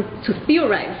hard to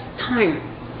theorize time.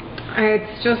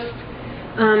 It's just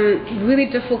really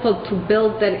difficult to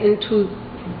build that into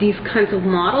these kinds of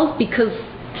models because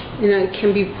it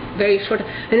can be very short.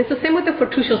 And it's the same with the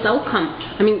fortuitous outcome.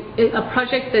 I mean, a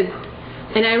project that,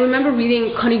 and I remember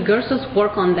reading Connie Gerst's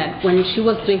work on that when she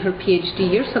was doing her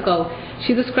PhD years ago.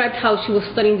 She described how she was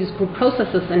studying these group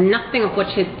processes and nothing of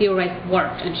what she had theorized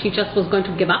worked, and she just was going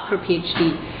to give up her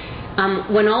PhD.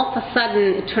 When all of a sudden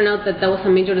it turned out that was a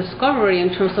major discovery in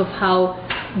terms of how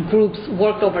groups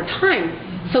worked over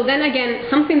time. So then again,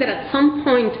 something that at some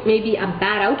point may be a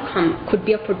bad outcome could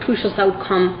be a fortuitous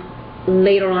outcome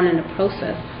later on in the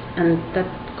process, and that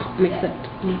makes it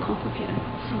more complicated.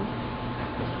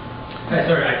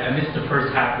 Sorry, I missed the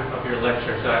first half of your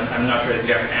lecture, so I'm not sure if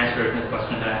you have an answer to the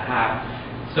question that I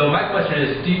have. So my question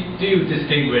is, do you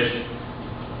distinguish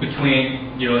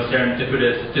between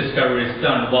serendipitous discoveries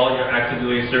done while you're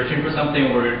actively searching for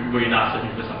something or where you're not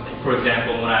searching for something? For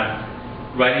example, when I'm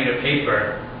writing a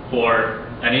paper for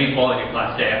an inequality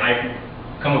class day, I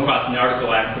come across an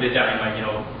article and put it down in my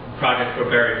project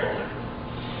for Berry folder.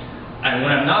 And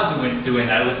when I'm not doing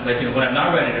that, when I'm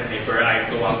not writing a paper, I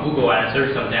go on Google and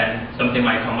search something, and something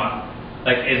might come up.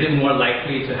 Is it more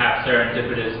likely to have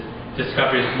serendipitous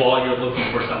discoveries while you're looking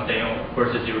for something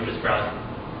versus you were just browsing?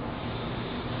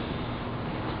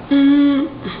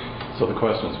 So the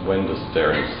question is, when does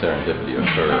serendipity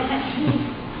occur?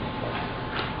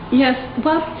 Yes,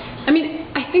 well, I mean,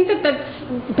 I think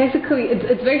that's basically,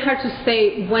 it's very hard to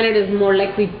say when it is more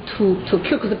likely to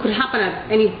occur, because it could happen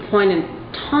at any point in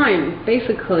time,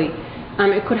 basically.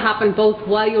 It could happen both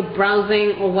while you're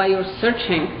browsing or while you're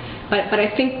searching. But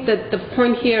I think that the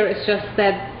point here is just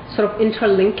that sort of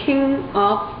interlinking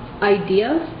of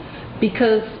ideas,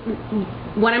 because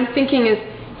what I'm thinking is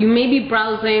you may be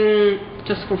browsing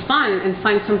just for fun and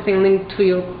find something linked to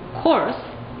your course,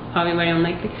 probably very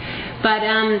unlikely.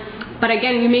 But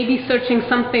again, you may be searching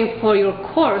something for your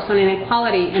course on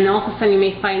inequality, and all of a sudden you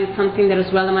may find something that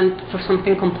is relevant for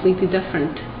something completely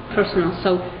different, personal.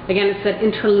 So again, it's that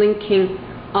interlinking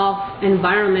of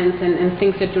environments and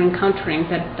things that you're encountering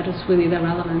that is really the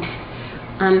relevance.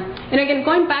 And again,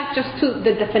 going back just to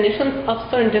the definitions of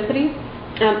serendipity,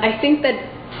 I think that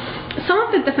some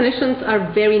of the definitions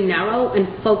are very narrow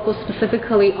and focus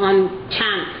specifically on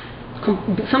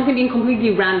chance, something being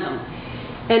completely random.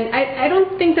 And I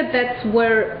don't think that that's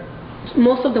where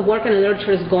most of the work in the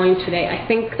literature is going today. I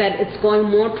think that it's going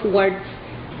more towards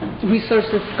resource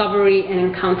discovery and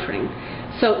encountering.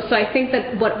 So I think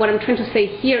that what I'm trying to say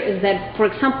here is that, for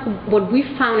example, what we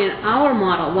found in our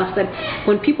model was that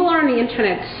when people are on the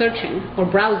internet searching or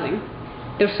browsing,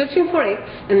 they're searching for X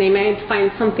and they might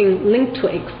find something linked to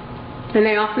X, and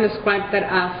they often describe that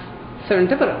as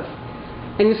serendipitous.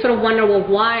 And you sort of wonder, well,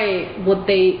 why would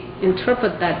they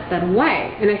interpret that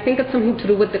way? And I think it's something to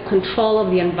do with the control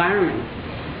of the environment.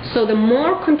 So the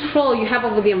more control you have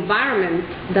over the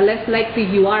environment, the less likely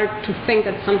you are to think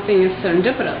that something is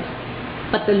serendipitous.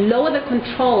 But the lower the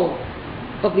control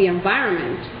of the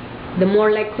environment, the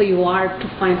more likely you are to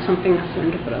find something that's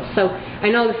serendipitous. So I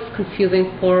know this is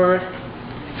confusing for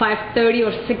 5:30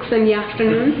 or 6 in the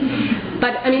afternoon.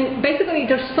 But I mean, basically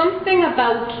there's something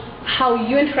about how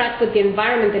you interact with the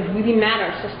environment that really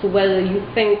matters as to whether you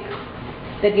think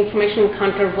that the information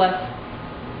encountered was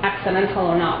accidental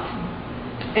or not.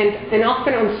 And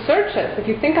often on searches, if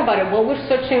you think about it, while we're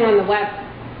searching on the web,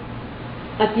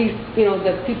 at least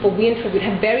the people we interviewed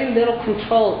have very little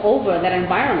control over that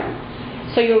environment.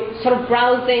 So you're sort of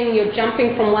browsing, you're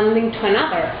jumping from one link to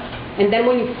another, and then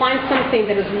when you find something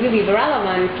that is really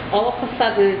relevant, all of a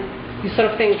sudden you sort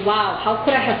of think, wow, how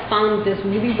could I have found this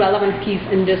really relevant piece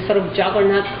in this sort of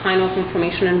juggernaut kind of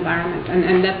information environment?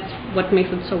 And that's what makes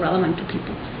it so relevant to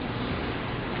people.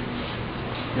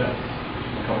 Yes.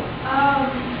 Nicole. I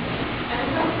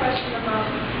just have a question about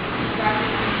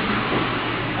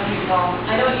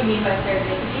I know what you mean by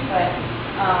serendipity, but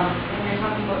when you're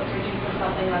talking about searching for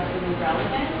something that's really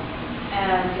relevant,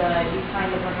 and you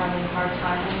kind of are having a hard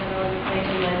time in the middle of the thing,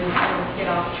 and then you kind of get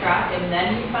off track, and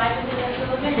then you find something that's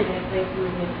relevant in a place you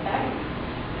wouldn't expect.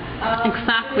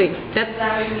 Exactly. Is that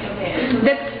what you mean?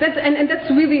 Okay. That's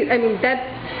really, I mean, that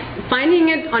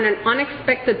finding it on an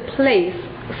unexpected place,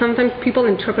 sometimes people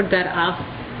interpret that as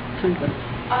something.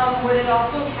 Would it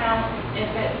also count if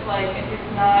it's like, if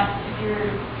you're,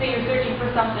 say you're searching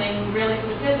for something really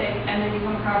specific and then you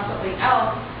come across something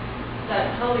else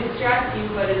that totally distracts you,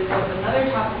 but it is of another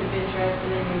topic of interest, and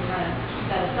then you kind of keep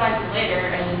that aside for later,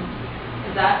 and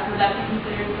would that be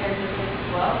considered serendipitous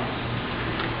as well?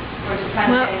 Or just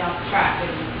kind of getting off track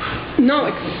and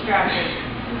No, it's distracted?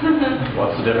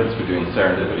 What's the difference between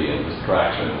serendipity and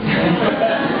distraction?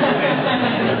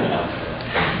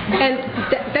 And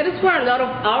that is where a lot of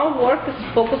our work is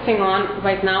focusing on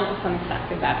right now, is on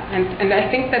exactly that. And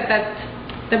I think that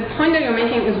the point that you're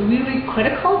making is really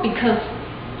critical, because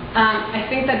I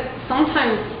think that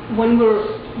sometimes when we're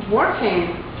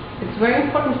working, it's very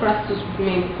important for us to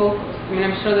remain focused. I mean,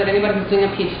 I'm sure that anybody who's doing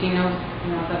a PhD knows,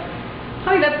 that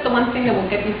probably that's the one thing that will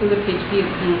get you through the PhD,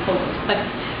 is being focused. But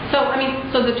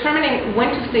so determining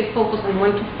when to stay focused and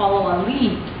when to follow a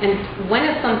lead, and when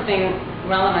is something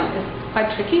relevant, is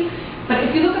quite tricky. But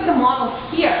if you look at the model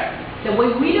here, the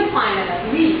way we define it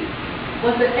at least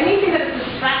was that anything that is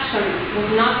distraction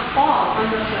would not fall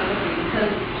under serendipity,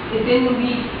 because it didn't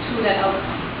lead to that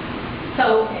outcome.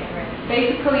 So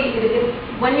basically,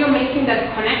 when you're making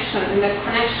that connection, and that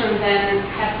connection then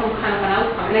has some kind of an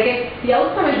outcome. And again, the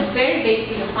outcome is very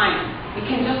vaguely defined. It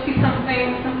can just be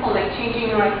something simple like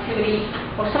changing your activity,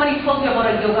 or somebody told you about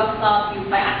a yoga club, you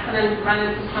by accident ran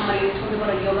into somebody who told you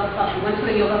about a yoga club, you went to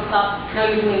the yoga club,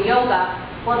 now you're doing yoga.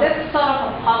 Well, that's sort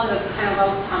of a positive kind of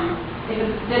outcome. If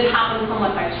it did happen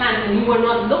somewhat by chance and you were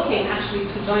not looking actually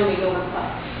to join the yoga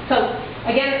club. So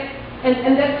again,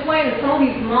 and that's why in some of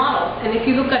these models, and if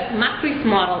you look at Macri's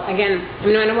model, again,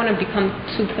 I don't want to become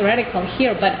too theoretical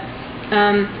here, but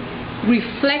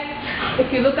if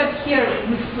you look at here,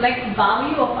 reflect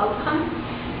value of outcome.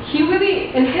 He really,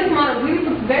 in his model, really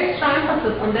puts very strong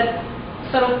emphasis on that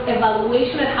sort of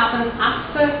evaluation that happens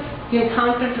after you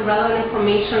encountered the relevant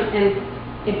information and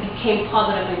it became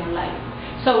positive in your life.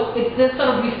 So it's this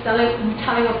sort of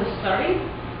retelling of the story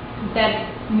that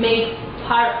makes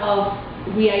part of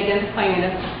re-identifying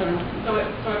it as a certain. So it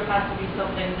has to be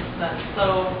something that's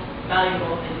so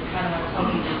valuable that you kind of want to tell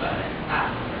people about it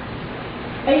afterwards.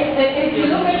 And if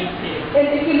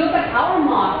you look at our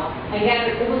model,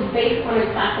 again, it was based on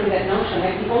exactly that notion.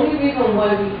 Like the only reason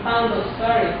why we found those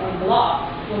stories on blogs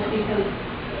was because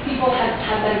people had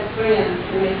that experience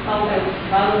and they felt that it was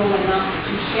valuable enough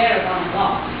to share it on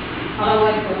blogs.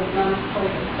 Otherwise, it was not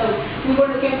exposed. So we were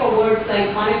looking for words like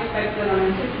unexpected,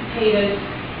 unanticipated.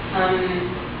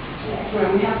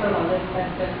 We have sort of a list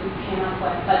that we came up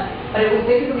with, but it was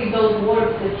basically those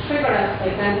words that triggered us to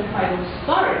identify those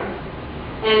stories.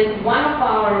 And one of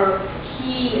our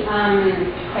key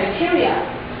criteria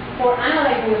for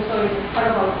analyzing the stories as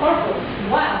part of our corpus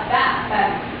was that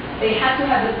they had to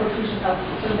have the fortuitous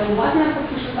outcome. So if there wasn't a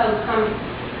fortuitous outcome,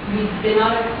 we did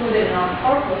not include it in our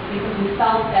corpus, because we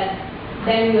felt that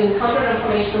then you encountered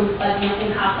information but nothing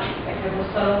happened. Like there was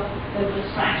sort of the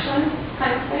distraction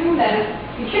kind of thing, that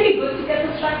it can be good to get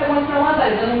distracted once in a while,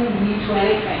 but it doesn't lead to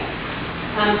anything.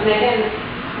 And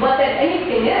again, what that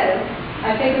anything is,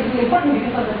 I think is really important,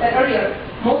 because as I said earlier,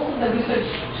 most of the research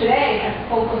today has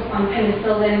focused on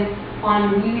penicillin,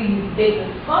 on really big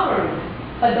discoveries.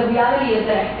 But the reality is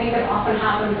that I think it often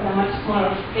happens on a much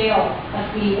smaller scale as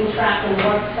we interact in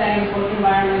work settings, work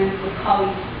environments, with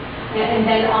colleagues. And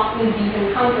then often these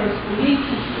encounters lead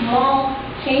to small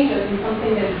changes in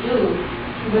something that we do,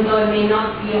 even though it may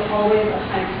not be always a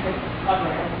scientific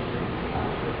discovery.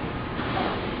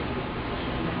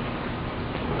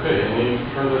 Okay, any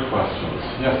further questions?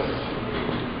 Yes.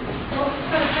 Well,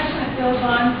 for the question that builds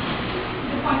on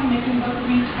the point you're making about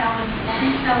retelling is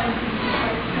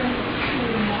quite critical to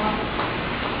the model.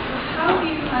 So how do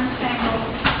you untangle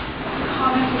the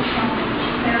cognitive from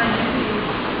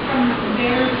serendipity from the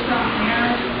very strong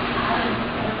narrative patterns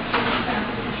of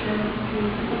sacrificial to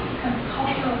kind of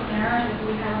cultural narrative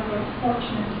we have of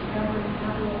fortunate discovery and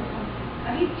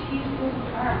how do you tease those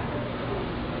apart?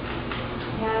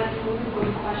 Yeah, that's a really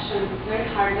good question. It's very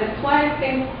hard. That's why I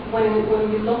think when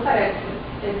we look at it,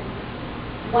 it's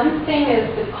one thing is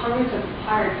the cognitive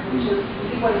part, which is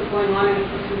really what is going on in a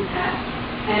person's head.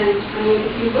 And I mean,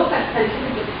 if you look at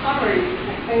scientific discovery,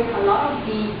 I think a lot of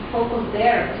the focus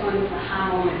there is on this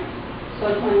aha moment. So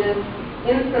it's on this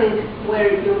instant where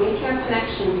you're making a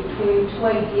connection between two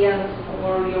ideas,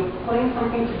 or you're putting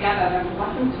something together that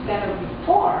wasn't together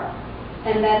before,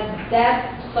 and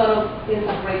that sort of is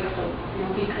a breakthrough,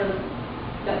 because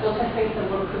those are things that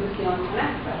were previously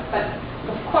unconnected. But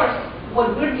of course,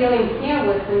 what we're dealing here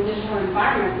with in digital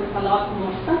environments is a lot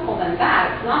more simple than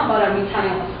that. It's not about a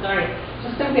retelling of a story. It's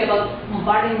just simply about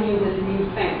bombarding you with new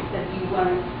things that you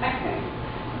weren't expecting.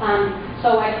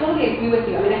 So I totally agree with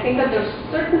you. I mean, I think that there's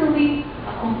certainly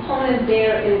a component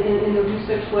there in the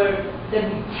research where the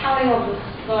retelling of the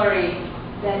story,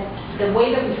 that the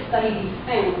way that we study these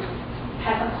things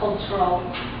has a cultural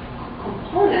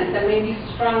component that may be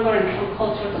stronger in some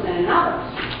cultures than in others.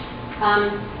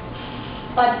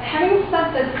 But having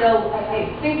said that, though,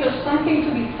 I think there's something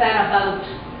to be said about,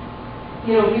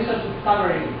 research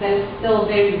discovery that is still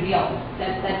very real,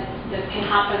 that can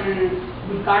happen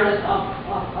regardless of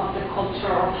the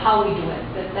culture or how we do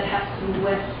it, that has to do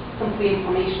with simply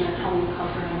information and how we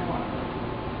cover it in the world.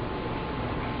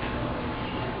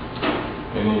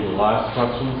 Any last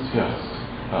questions? Yes.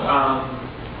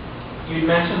 You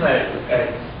mentioned that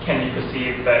it can be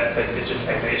perceived that the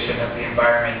digitization of the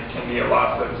environment can be a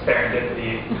loss of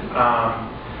serendipity.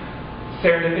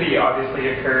 Serendipity obviously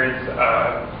occurs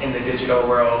in the digital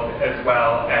world as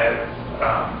well as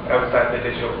outside the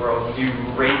digital world. Do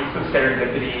rates of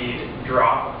serendipity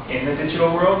drop in the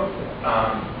digital world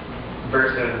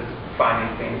versus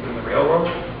finding things in the real world?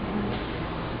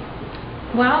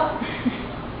 Well,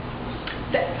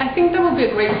 I think that would be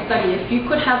a great study. If you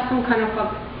could have some kind of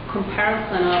a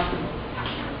comparison of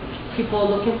people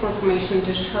looking for information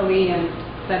digitally and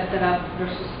set that up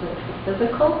versus the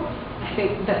physical, I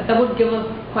think that would give us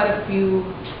quite a few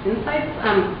insights.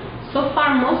 So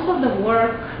far, most of the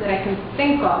work that I can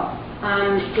think of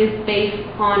is based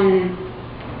on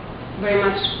very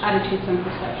much attitudes and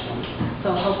perceptions.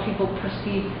 So how people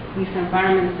perceive these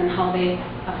environments and how they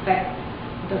affect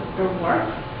their work.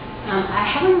 I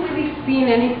haven't really seen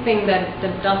anything that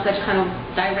does that kind of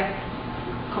direct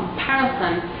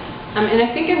comparison. And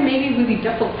I think it may be really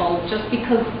difficult just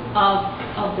because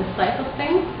of the size of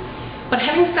things. But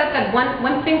having said that,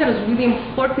 one thing that is really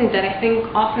important that I think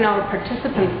often our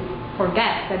participants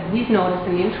forget, that we've noticed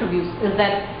in the interviews, is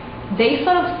that they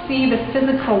sort of see the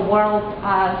physical world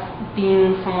as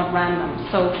being somewhat random.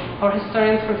 So our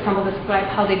historians, for example, describe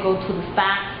how they go to the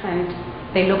stacks and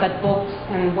they look at books,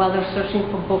 and while they're searching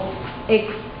for book X,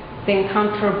 they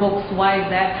encounter books Y,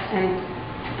 Z, and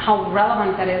how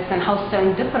relevant that is and how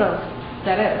serendipitous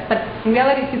that is. But in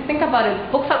reality, if you think about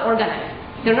it, books are organized.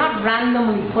 They're not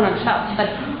randomly put on shelves,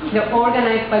 but they're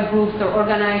organized by groups, they're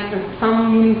organized in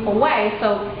some meaningful way.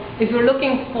 So if you're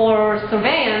looking for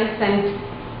surveillance,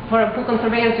 and for a book on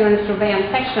surveillance, you're in the surveillance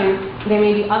section, there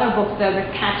may be other books there that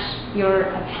catch your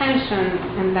attention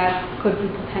and that could be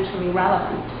potentially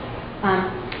relevant.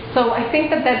 So I think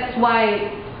that's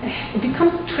why it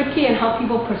becomes tricky in how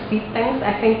people perceive things.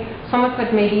 I think some of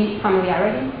it may be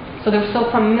familiarity. So they're so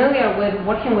familiar with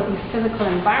working with these physical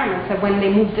environments that when they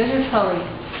move digitally,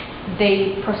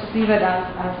 they perceive it as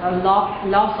a loss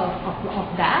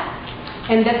of that.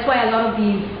 And that's why a lot of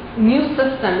these new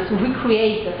systems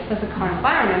recreate this physical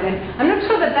environment. And I'm not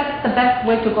sure that that's the best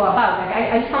way to go about it.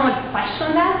 I somewhat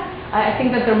question that. I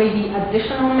think that there may be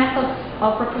additional methods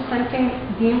of representing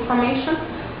the information.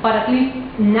 But at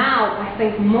least now, I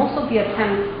think most of the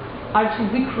attempts are to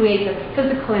recreate the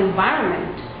physical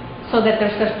environment so that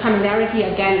there's this familiarity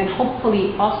again, and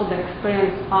hopefully also the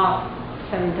experience of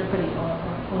serendipity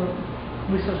or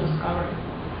research discovery.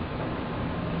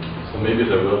 So maybe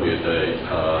there will be a day,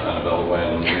 Anabel,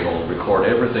 when we will record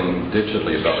everything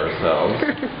digitally about ourselves,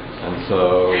 and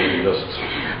so we just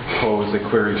pose a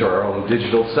query to our own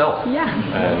digital self. Yeah.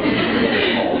 And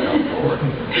it all come forward.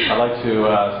 I'd like to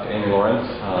ask Amy Lawrence,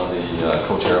 the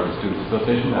co-chair of the Students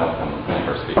Association, now come and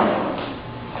her speak.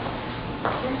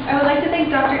 I would like to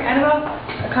thank Dr. Anabel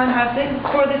Quan-Haase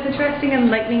for this interesting and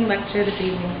enlightening lecture this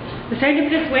evening. The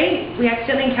serendipitous way we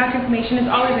accidentally encounter information is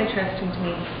always interesting to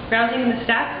me. Browsing in the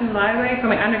stacks in the library for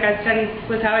my undergrad studies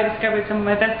was how I discovered some of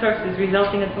my best sources,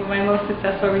 resulting in some of my most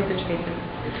successful research papers.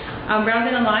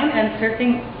 Browsing online and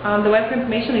surfing the web for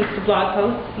information leads to blog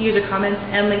posts, user comments,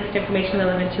 and links to information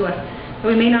relevant to us that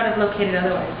we may not have located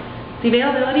otherwise. The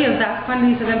availability of vast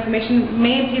quantities of information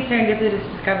may impede serendipitous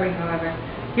discovery, however.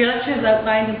 Your lecture has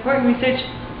outlined important research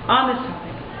on this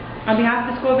topic. On behalf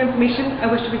of the School of Information,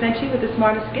 I wish to present you with this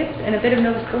modest gift and a bit of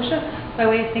Nova Scotia by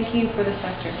way of thanking you for this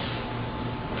lecture.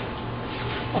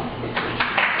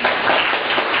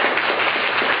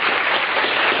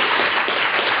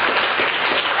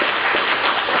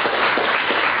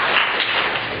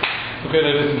 Okay,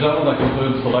 ladies and gentlemen, that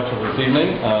concludes the lecture this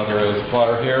evening. There is a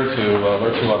flyer here to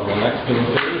alert you of the next in the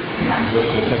city. If you wish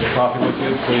to take a copy with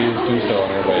you, please do so on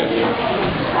your way.